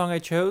first song I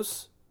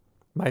chose,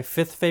 my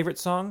 5th favorite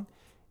song,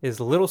 is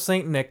Little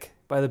Saint Nick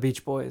by the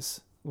Beach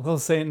Boys. Little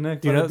Saint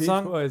Nick. Do you by know the that Beach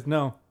song? Boys.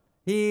 No.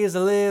 He's a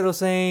little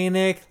Saint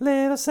Nick,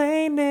 little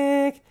Saint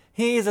Nick.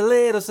 He's a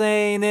little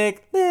Saint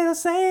Nick, little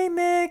Saint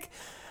Nick.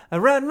 A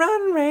run,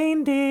 run,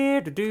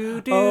 reindeer.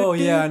 Do. Oh,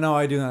 yeah, no,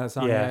 I do know that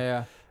song.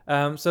 Yeah.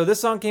 Yeah. So this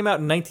song came out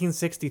in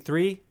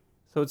 1963,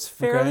 so it's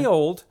fairly Okay.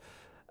 old.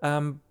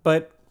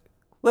 But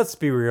let's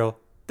be real.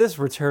 This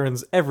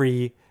returns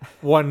every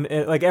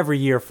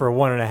year for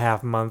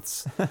 1.5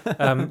 months.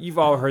 You've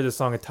all heard this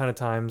song a ton of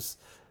times.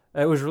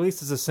 It was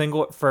released as a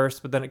single at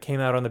first, but then it came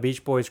out on the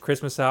Beach Boys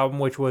Christmas album,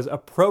 which was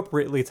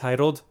appropriately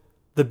titled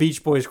The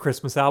Beach Boys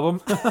Christmas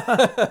Album.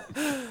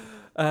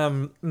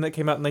 And that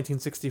came out in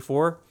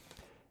 1964.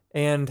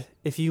 And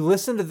if you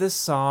listen to this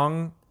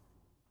song,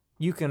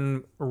 you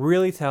can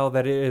really tell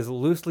that it is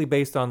loosely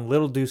based on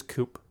Little Deuce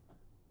Coupe.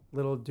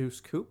 Little Deuce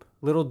Coupe?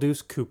 Little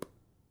Deuce Coupe.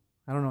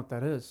 I don't know what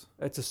that is.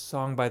 It's a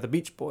song by the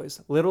Beach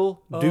Boys.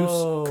 Little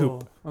Deuce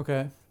Coupe.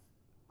 Okay.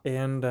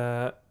 And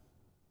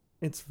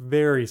it's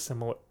very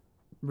similar.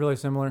 Really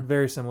similar.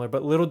 Very similar.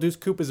 But Little Deuce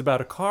Coupe is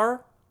about a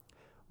car.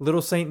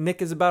 Little Saint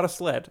Nick is about a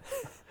sled.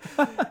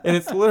 And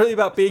it's literally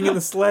about being in the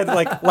sled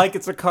like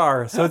it's a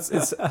car. So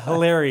it's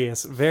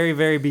hilarious. Very,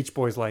 very Beach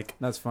Boys like.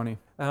 That's funny.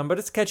 But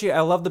it's catchy. I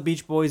love the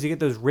Beach Boys. You get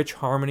those rich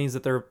harmonies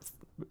that they're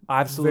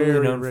absolutely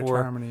Very known rich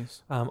for.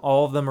 harmonies.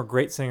 All of them are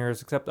great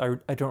singers, except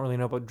I don't really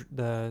know about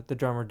the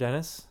drummer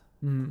Dennis.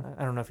 Mm.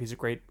 I don't know if he's a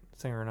great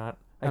singer or not.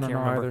 I don't can't know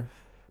remember. either.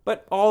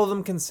 But all of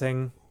them can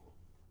sing.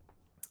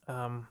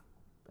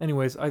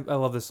 Anyways, I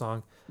love this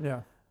song.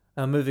 Yeah.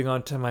 Moving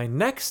on to my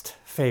next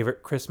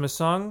favorite Christmas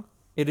song.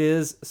 It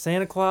is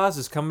Santa Claus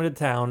is Coming to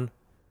Town,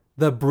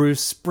 the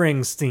Bruce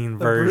Springsteen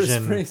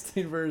version. The Bruce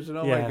Springsteen version.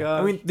 Oh Yeah. my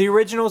god. I mean, the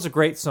original is a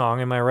great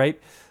song, am I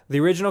right? The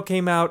original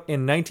came out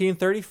in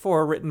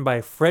 1934, written by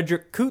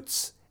Frederick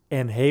Coots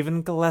and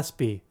Haven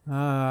Gillespie.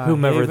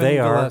 Whomever they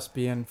are.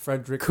 Gillespie and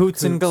Frederick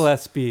Coots and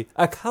Gillespie,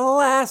 a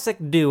classic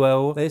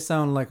duo. They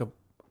sound like a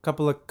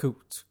couple of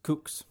kooks.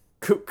 Kooks.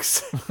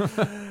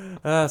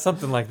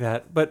 Something like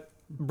that. But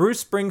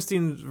Bruce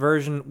Springsteen's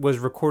version was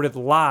recorded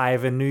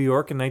live in New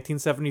York in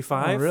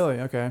 1975. Oh, really?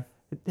 Okay.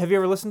 Have you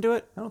ever listened to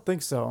it? I don't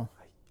think so.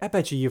 I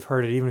bet you've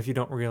heard it, even if you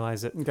don't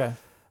realize it. Okay.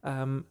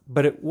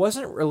 But it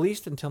wasn't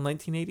released until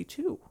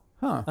 1982.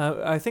 Huh.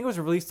 I think it was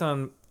released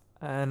on,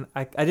 and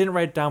I didn't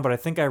write it down, but I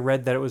think I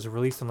read that it was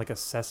released on like a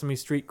Sesame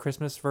Street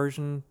Christmas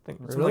version,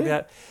 something like Really?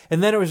 that.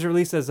 And then it was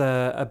released as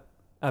a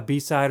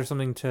B-side or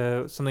something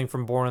to something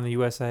from Born in the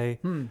USA.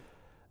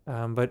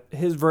 But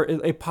his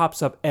it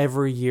pops up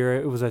every year.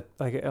 It was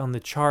like on the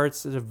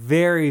charts. It's a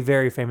very,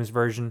 very famous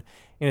version,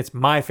 and it's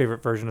my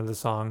favorite version of the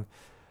song.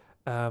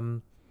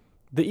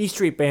 The E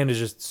Street Band is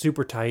just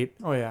super tight.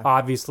 Oh yeah.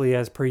 Obviously,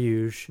 as per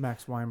usual.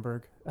 Max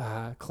Weinberg.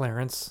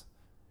 Clarence,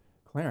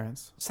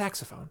 Clarence.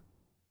 saxophone.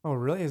 Oh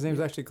really? His name's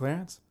actually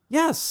Clarence?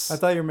 Yes. I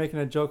thought you were making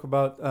a joke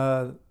about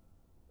A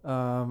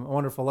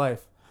Wonderful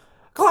Life.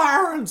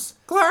 Clarence!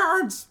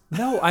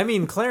 No, I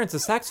mean Clarence, a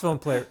saxophone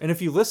player. And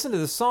if you listen to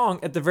the song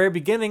at the very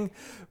beginning,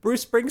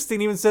 Bruce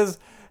Springsteen even says,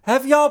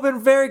 "Have y'all been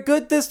very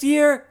good this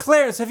year?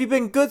 Clarence, have you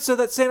been good so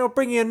that Santa will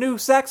bring you a new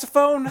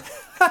saxophone?"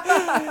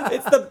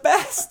 It's the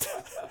best.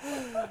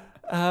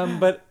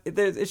 But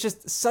it's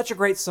just such a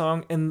great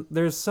song, and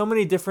there's so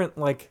many different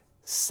like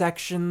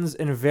sections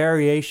and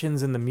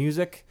variations in the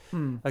music.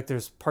 Like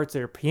there's parts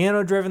that are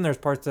piano driven, there's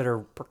parts that are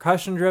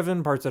percussion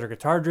driven, parts that are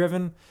guitar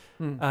driven.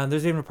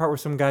 There's even a part where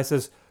some guy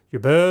says, "You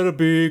better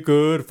be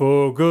good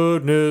for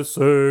goodness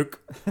sake."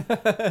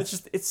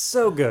 It's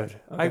so good.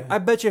 Okay. I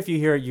bet you if you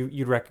hear it,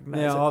 you'd recognize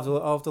Yeah, it.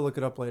 I'll have to look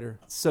it up later.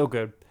 It's so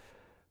good.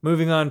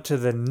 Moving on to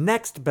the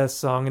next best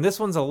song, and this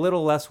one's a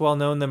little less well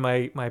known than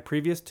my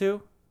previous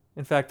two.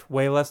 In fact,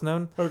 way less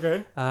known.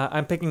 Okay.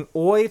 I'm picking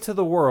 "Oi to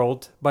the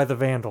World" by the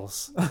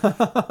Vandals.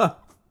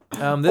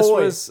 This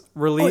Oi. was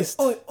released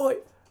Oi.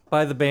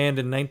 by the band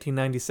in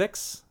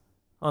 1996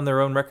 on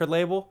their own record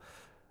label.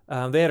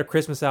 They had a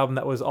Christmas album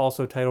that was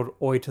also titled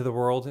 "Oi to the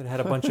World." It had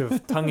a bunch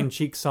of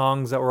tongue-in-cheek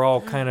songs that were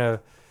all kind of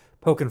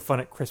poking fun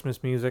at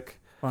Christmas music.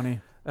 Funny.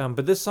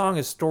 But this song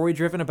is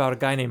story-driven about a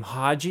guy named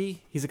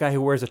Haji. He's a guy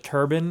who wears a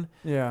turban,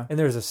 Yeah. and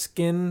there's a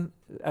skin...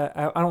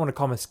 I don't want to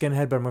call him a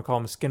skinhead, but I'm going to call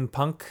him a skin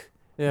punk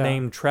Yeah.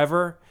 named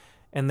Trevor.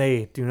 And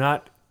they do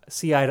not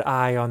see eye to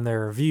eye on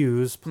their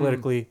views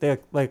politically. They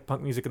like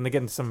punk music, and they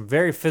get into some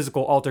very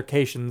physical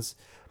altercations,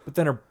 but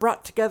then are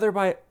brought together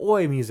by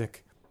oi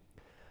music.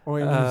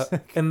 Oi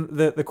music. And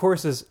the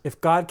chorus is, "If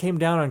God came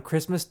down on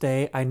Christmas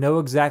Day, I know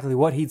exactly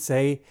what he'd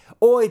say.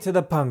 Oi to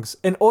the punks,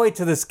 and oi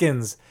to the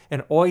skins,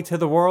 and oi to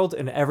the world,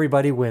 and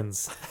everybody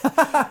wins."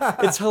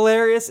 It's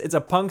hilarious. It's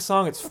a punk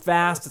song. It's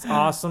fast. It's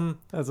awesome.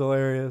 That's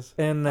hilarious.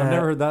 And I've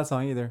never heard that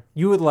song either.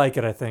 you would like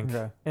it, I think.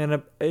 Okay.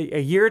 And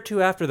a year or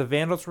two after the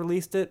Vandals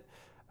released it,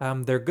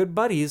 their good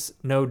buddies,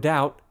 No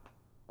Doubt,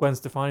 Gwen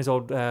Stefani's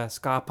old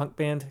ska punk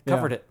band,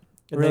 covered it.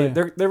 And Really?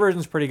 their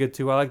version's pretty good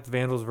too. I like the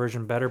Vandals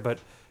version better, but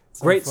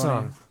great funny.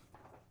 song.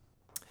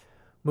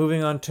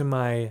 Moving on to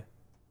my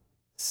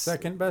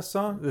Second best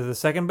song? the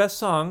second best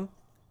song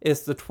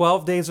is "The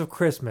 12 Days of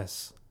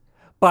Christmas"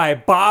 by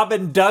Bob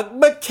and Doug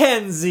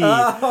McKenzie.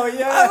 Oh,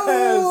 yes.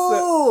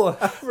 Oh!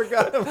 I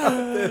forgot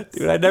about this.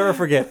 Dude, I never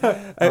forget.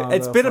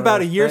 It's been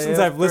about a year since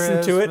I've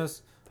listened to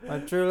it. My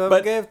true love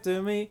But- gave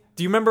to me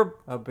Do you remember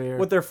a beer.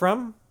 what they're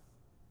from?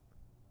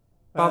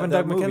 Bob and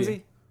that Doug movie.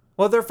 McKenzie?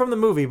 Well, they're from the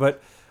movie,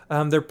 but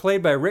they're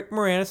played by Rick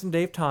Moranis and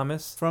Dave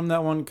Thomas. From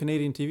that one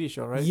Canadian TV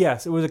show, right?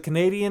 Yes, it was a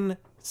Canadian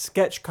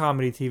sketch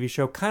comedy TV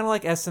show, kind of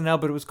like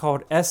SNL, but it was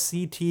called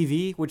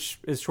SCTV, which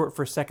is short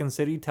for Second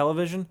City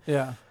Television.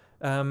 Yeah.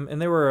 And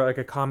they were like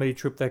a comedy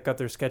troupe that got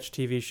their sketch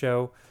TV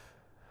show.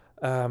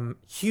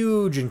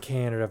 Huge in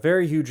Canada,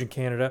 very huge in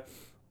Canada.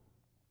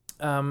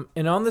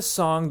 And on this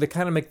song, they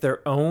kind of make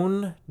their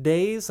own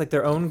days, like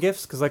their own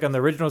gifts. Because like on the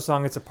original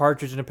song, it's a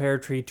partridge in a pear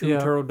tree, 2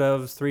 turtle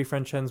doves, 3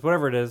 French hens,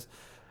 whatever it is.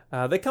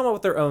 They come up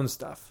with their own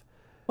stuff.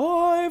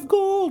 5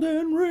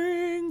 golden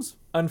rings.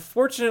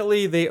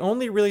 Unfortunately, they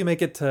only really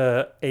make it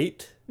to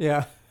 8.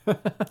 Yeah.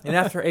 And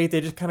after 8,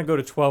 they just kind of go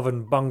to 12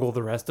 and bungle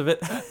the rest of it.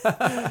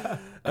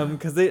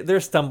 Because they're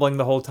stumbling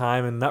the whole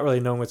time and not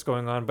really knowing what's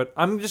going on. But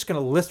I'm just going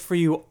to list for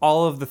you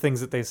all of the things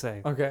that they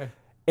say. Okay.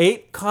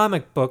 8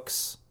 comic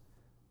books,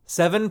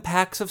 7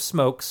 packs of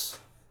smokes,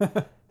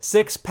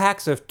 6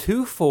 packs of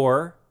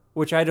 2-4,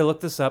 which I had to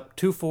look this up.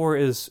 2-4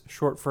 is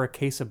short for a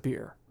case of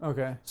beer.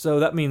 Okay. So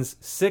that means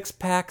 6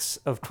 packs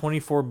of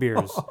 24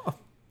 beers.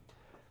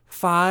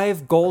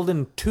 5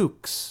 golden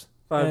toques.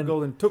 5 And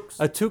golden toques.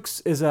 A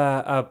toques is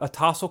a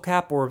tassel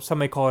cap, or some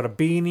may call it a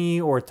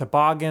beanie, or a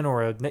toboggan,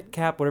 or a knit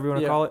cap, whatever you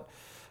want to call it.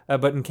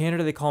 But in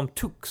Canada, they call them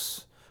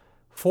toques.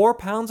 4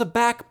 pounds of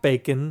back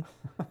bacon,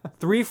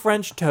 3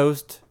 French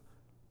toast,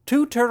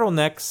 2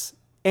 turtlenecks,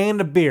 and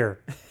a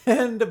beer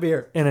And a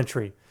beer. in a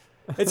tree.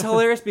 It's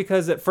hilarious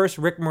because at first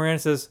Rick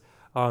Moranis says,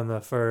 "On the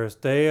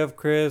first day of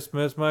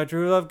Christmas, my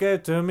true love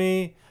gave to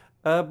me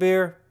a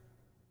beer."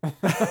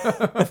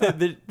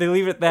 they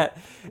leave it at that.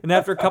 And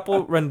after a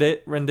couple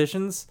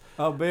renditions,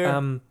 A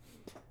beer.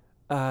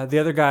 the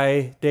other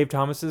guy, Dave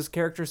Thomas's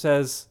character,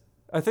 says,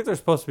 "I think there's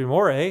supposed to be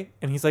more, eh?"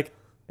 And he's like,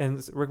 and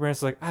Rick Moranis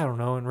is like, "I don't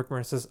know." And Rick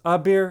Moranis says, "A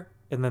beer."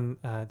 And then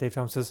Dave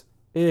Thomas says,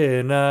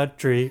 "In a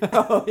tree."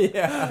 Oh,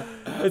 yeah.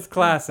 It's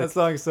classic. That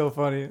song's so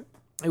funny.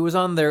 It was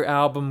on their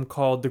album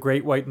called The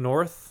Great White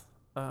North,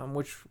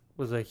 which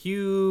was a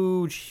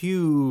huge,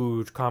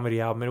 huge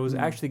comedy album. And it was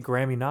actually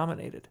Grammy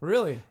nominated.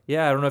 Really?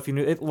 Yeah, I don't know if you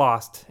knew. It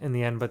lost in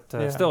the end, but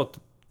still,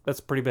 that's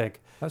pretty big.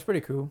 That's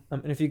pretty cool.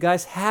 And if you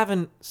guys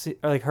haven't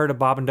heard of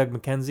Bob and Doug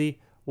McKenzie,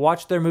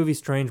 watch their movie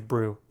Strange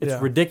Brew. It's Yeah,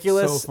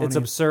 ridiculous, so it's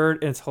funny.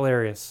 absurd, and it's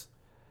hilarious.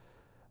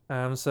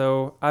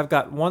 So I've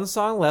got one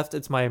song left.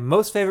 It's my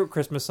most favorite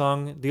Christmas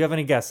song. Do you have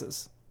any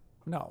guesses?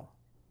 No.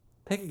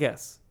 Take a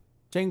guess.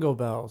 Jingle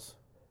bells.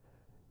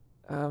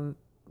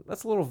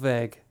 That's a little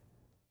vague.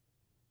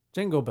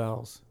 Jingle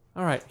bells.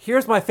 All right,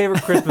 here's my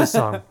favorite Christmas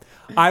song.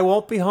 I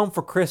Won't Be Home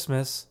for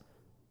Christmas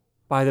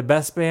by the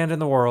best band in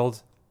the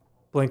world,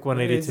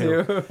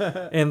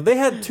 Blink-182. And they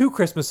had 2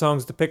 Christmas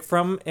songs to pick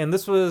from, and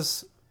this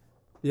was...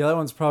 The other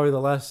one's probably the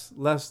less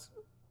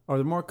or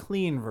the more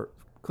clean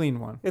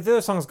one. The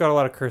other song's got a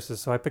lot of curses,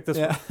 so I picked this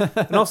Yeah. one.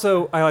 And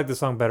also, I like the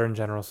song better in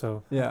general,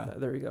 so Yeah.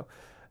 there you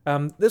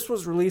go. This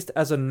was released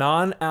as a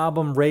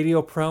non-album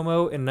radio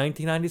promo in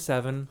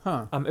 1997.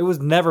 Huh. It was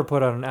never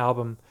put on an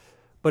album,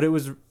 but it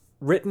was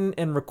written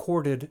and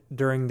recorded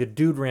during the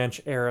Dude Ranch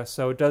era,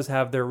 so it does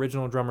have their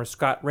original drummer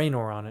Scott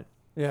Raynor on it.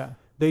 Yeah.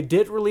 They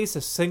did release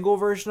a single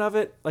version of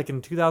it, like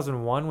in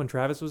 2001 when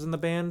Travis was in the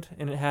band,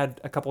 and it had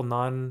a couple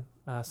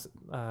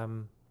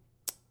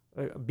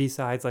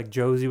B-sides, like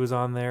Josie was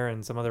on there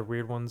and some other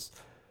weird ones.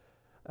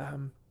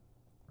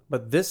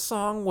 But this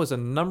song was a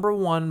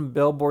 #1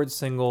 Billboard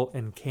single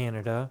in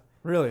Canada,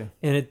 Really?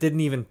 and it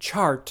didn't even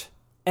chart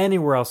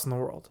anywhere else in the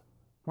world.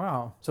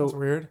 Wow. So- That's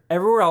weird.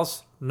 Everywhere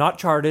else, not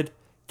charted.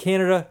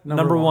 Canada,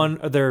 Number #1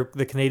 of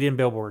the Canadian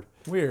Billboard.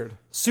 Weird.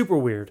 Super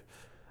weird.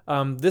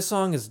 This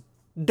song is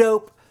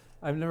dope.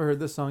 I've never heard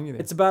this song either.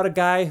 It's about a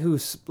guy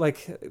who's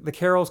like the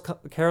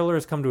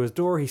carolers come to his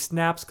door. He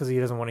snaps because he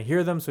doesn't want to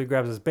hear them, so he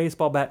grabs his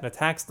baseball bat and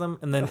attacks them,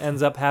 and then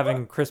ends up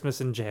having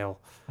Christmas in jail.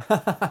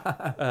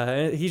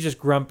 He's just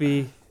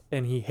grumpy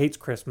and he hates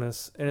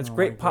Christmas, and it's Oh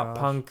great my pop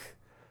gosh. punk.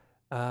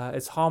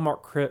 It's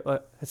Hallmark.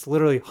 It's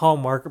literally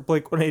Hallmark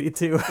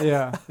Blink-182.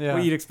 yeah. Yeah.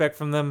 What you'd expect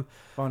from them.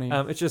 Funny.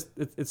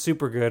 It's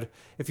super good.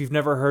 If you've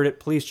never heard it,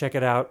 please check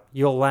it out.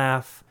 You'll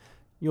laugh.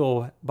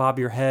 You'll bob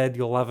your head.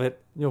 You'll love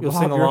it. You'll You'll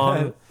bob sing your along.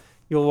 head.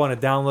 You'll want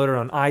to download it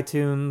on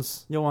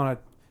iTunes. You'll want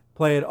to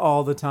play it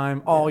all the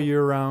time, all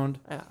year round.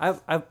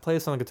 I've played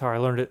this on the guitar. I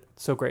learned it.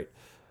 So great.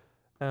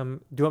 Do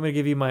you want me to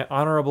give you my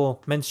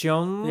honorable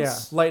mentions? Yeah.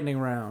 Lightning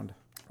round.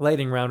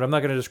 Lightning round. I'm not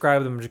going to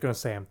describe them. I'm just going to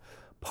say them.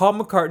 Paul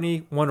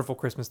McCartney, Wonderful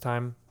Christmas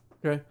Time.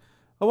 Okay.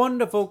 A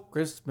wonderful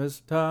Christmas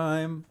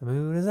time. The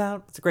moon is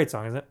out. It's a great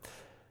song, isn't it?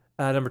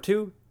 Number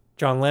 2,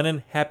 John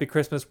Lennon, Happy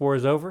Christmas, War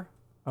is Over.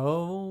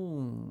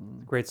 Oh.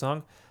 Great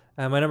song.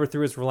 My number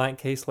 3 is Relient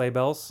K, Sleigh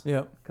Bells,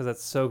 Yep. because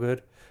that's so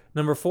good.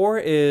 Number 4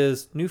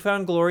 is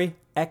Newfound Glory,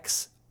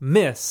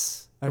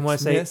 X-Miss. And when I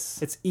say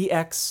X-Miss? it's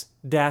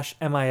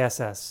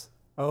EX-MISS.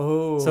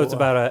 Oh. So it's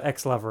about an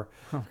ex-lover.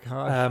 Oh,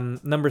 gosh.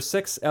 Number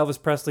 6,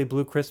 Elvis Presley,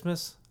 Blue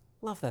Christmas.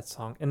 Love that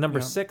song. And number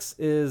Yeah. 6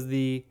 is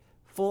the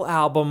full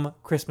album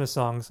Christmas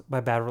Songs by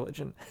Bad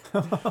Religion.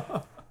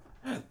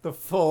 The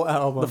full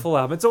album. The full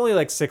album. It's only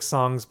like 6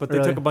 songs, but they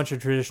Really? took a bunch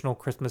of traditional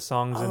Christmas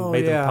songs and Oh,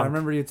 made them yeah. punk. I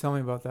remember you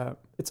telling me about that.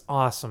 It's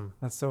awesome.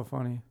 That's so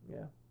funny.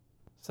 Yeah.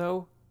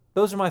 So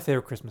those are my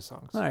favorite Christmas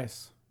songs.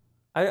 Nice.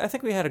 I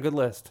think we had a good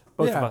list,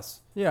 both of Yeah.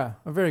 us. Yeah,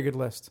 a very good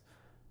list.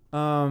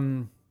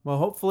 Well,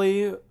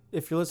 hopefully,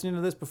 if you're listening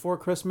to this before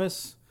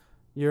Christmas,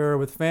 you're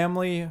with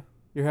family,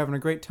 you're having a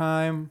great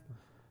time,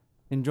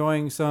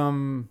 enjoying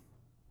some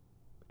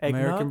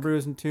Eggnog? American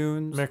Brews and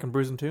Tunes, American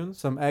Brews and Tunes.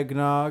 some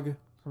eggnog,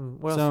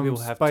 What else do some people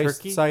have? spiced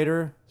Turkey?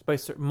 cider,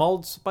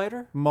 Mulled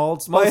spider?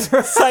 mulled Mulled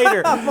spider.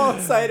 cider.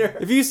 Mulled cider.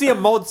 If you see a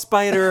mulled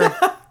spider,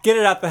 get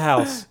it out the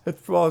house.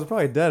 It's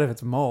probably dead if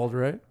it's mulled,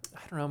 right? I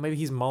don't know. Maybe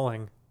he's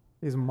mulling.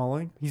 He's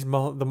mulling.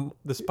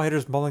 The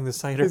spider's mulling the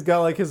cider. He's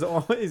got like his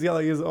own. He's got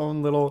like his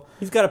own little.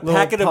 He's got a little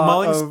packet of pot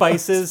mulling of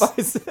spices.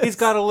 spices. He's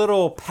got a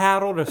little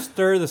paddle to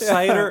stir the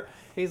cider.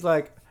 He's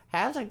like,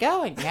 How's it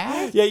going,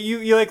 guys? Yeah,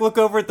 you like look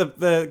over at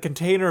the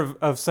container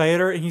of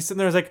cider, and he's sitting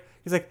there.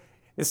 He's like,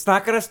 it's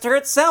not gonna stir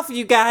itself,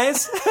 you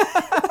guys.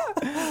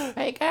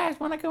 Hey, guys,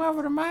 want to come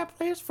over to my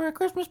place for a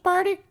Christmas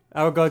party?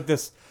 I would go like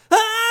this.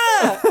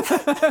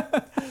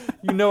 Ah!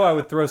 You know, I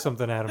would throw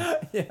something at him.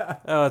 yeah.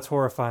 Oh, it's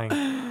horrifying.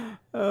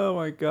 Oh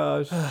my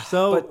gosh.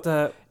 So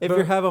But if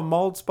you have a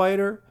mulled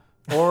spider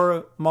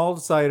or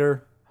mulled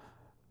cider,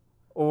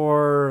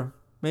 or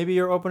maybe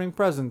you're opening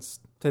presents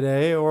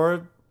today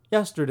or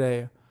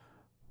yesterday,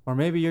 or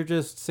maybe you're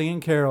just singing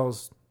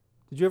carols.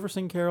 Did you ever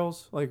sing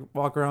carols? Like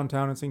walk around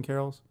town and sing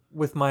carols?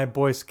 with my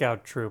Boy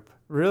Scout troop,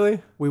 Really?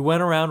 we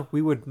went around.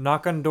 We would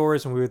knock on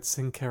doors and we would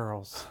sing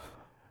carols.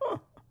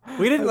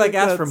 We didn't I like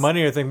think ask for that's-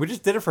 money or anything. We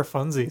just did it for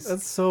funsies.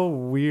 That's so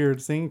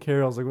weird. Singing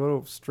carols, like what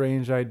a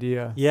strange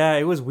idea. Yeah,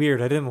 it was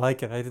weird. I didn't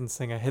like it. I didn't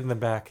sing. I hid in the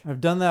back.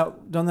 I've done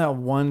that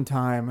one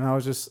time, and I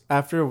was just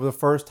after the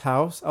first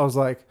house, I was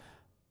like,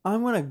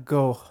 I'm gonna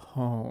go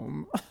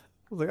home. I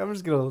was like, I'm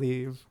just gonna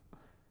leave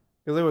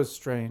because it was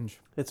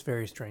strange. It's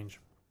very strange.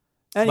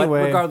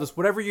 Anyway, But regardless,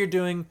 whatever you're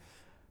doing,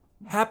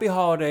 happy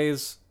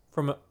holidays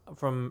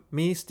from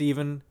me,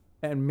 Steven.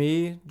 and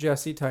me,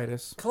 Jesse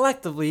Titus.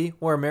 Collectively,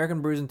 we're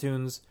American Brews and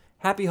Tunes.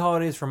 Happy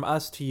holidays from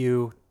us to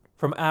you,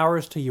 from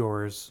ours to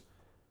yours.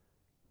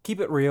 Keep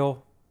it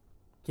real.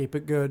 Keep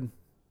it good.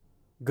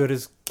 Good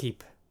as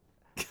keep.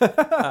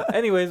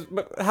 Anyways,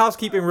 but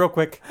housekeeping real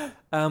quick.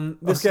 This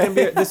Okay. is gonna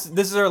be this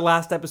is our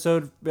last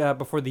episode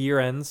before the year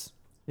ends.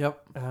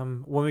 Yep.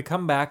 When we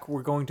come back,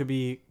 we're going to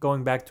be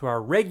going back to our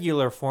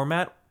regular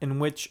format in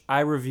which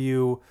I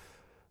review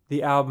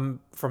the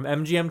album from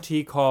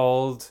MGMT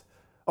called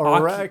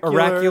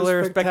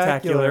Oracular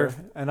Spectacular.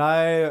 And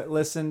I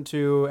listen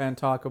to and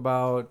talk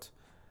about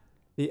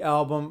the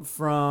album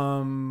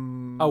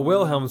from A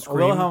Wilhelm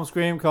Scream. A Wilhelm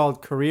Scream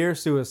called Career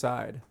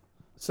Suicide.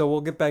 So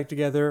we'll get back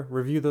together,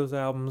 review those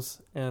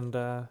albums, and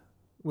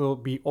we'll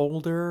be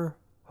older,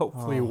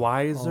 hopefully Oh,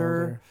 wiser.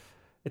 older.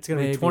 It's going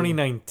to be Maybe.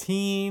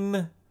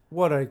 2019.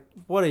 What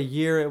a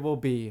year it will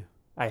be.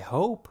 I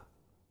hope.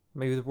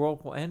 Maybe the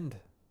world will end.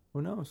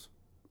 Who knows?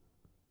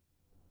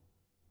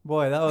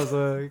 Boy, that was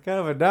a kind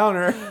of a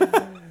downer.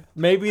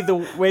 Maybe the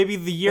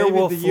year Maybe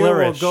will the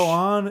flourish. year will go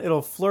on.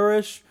 It'll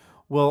flourish.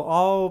 We'll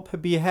all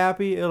be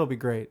happy. It'll be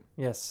great.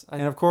 Yes.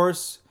 And of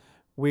course,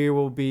 we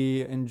will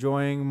be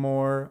enjoying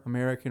more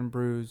American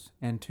Brews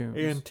and Tunes.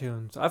 And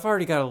tunes. I've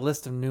already got a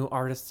list of new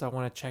artists I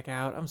want to check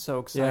out. I'm so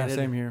Yeah, excited.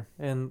 same here.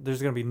 And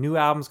there's going to be new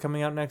albums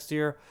coming out next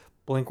year.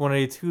 Blink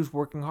 182 is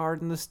working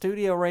hard in the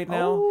studio right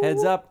now.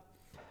 Heads up.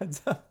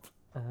 Heads up.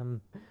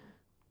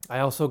 I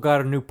also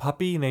got a new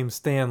puppy named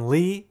Stan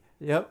Lee.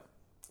 Yep.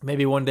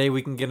 Maybe one day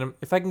we can get him.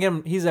 If I can get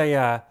him, he's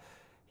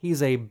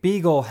a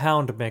beagle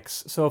hound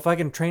mix. So if I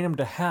can train him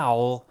to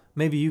howl,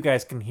 maybe you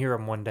guys can hear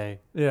him one day.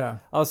 Yeah.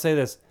 I'll say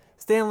this: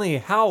 Stanley,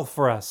 howl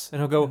for us,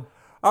 and he'll go.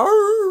 "Arr."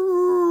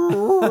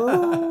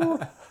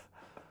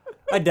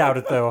 I doubt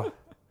it though.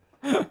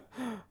 He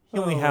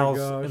only Oh my howls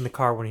gosh. in the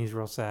car when he's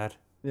real sad.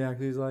 Yeah,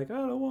 because he's like, I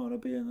don't want to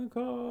be in the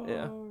car.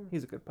 Yeah,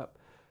 he's a good pup.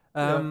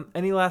 Yeah.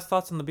 Any last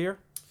thoughts on the beer?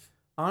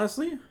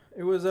 Honestly,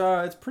 it was.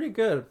 It's pretty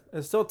good.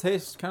 It still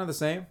tastes kind of the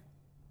same,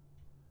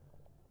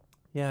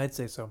 Yeah, I'd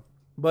say so.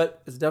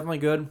 but it's definitely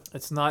good.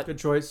 It's not Good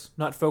choice.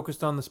 not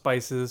focused on the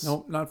spices.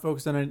 Nope, not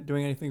focused on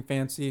doing anything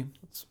fancy.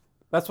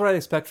 That's what I'd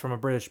expect from a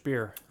British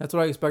beer. That's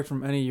what I expect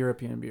from any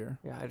European beer.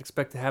 Yeah, I'd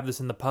expect to have this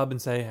in the pub and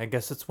say, I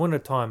guess it's winter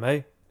time,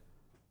 eh?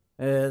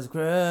 It's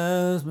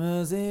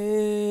Christmas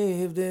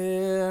Eve,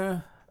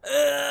 dear.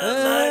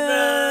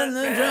 And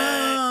the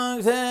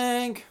drunk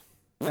tank.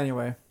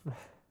 Anyway,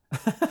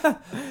 Anyways,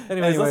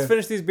 Anyway. let's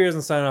finish these beers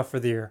and sign off for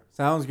the year.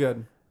 sounds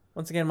good.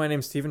 Once again, my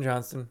name's Steven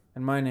Johnston.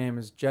 And my name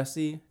is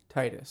Jesse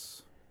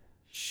Titus.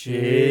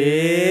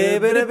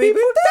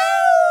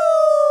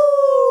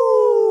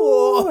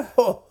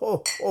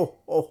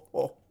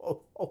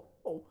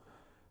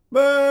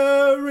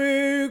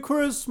 Merry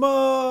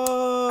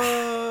Christmas!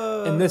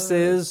 And this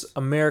is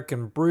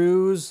American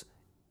Brews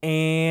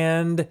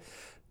and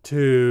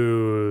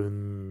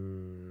tunes.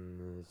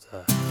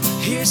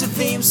 Here's a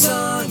theme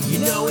song, you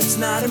know it's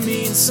not a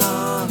mean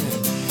song.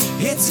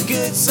 It's a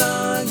good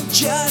song,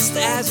 just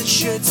as it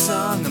should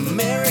song.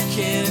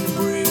 American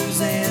Brews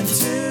and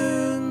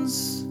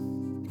Tunes.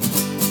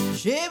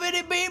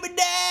 Shibbity beebity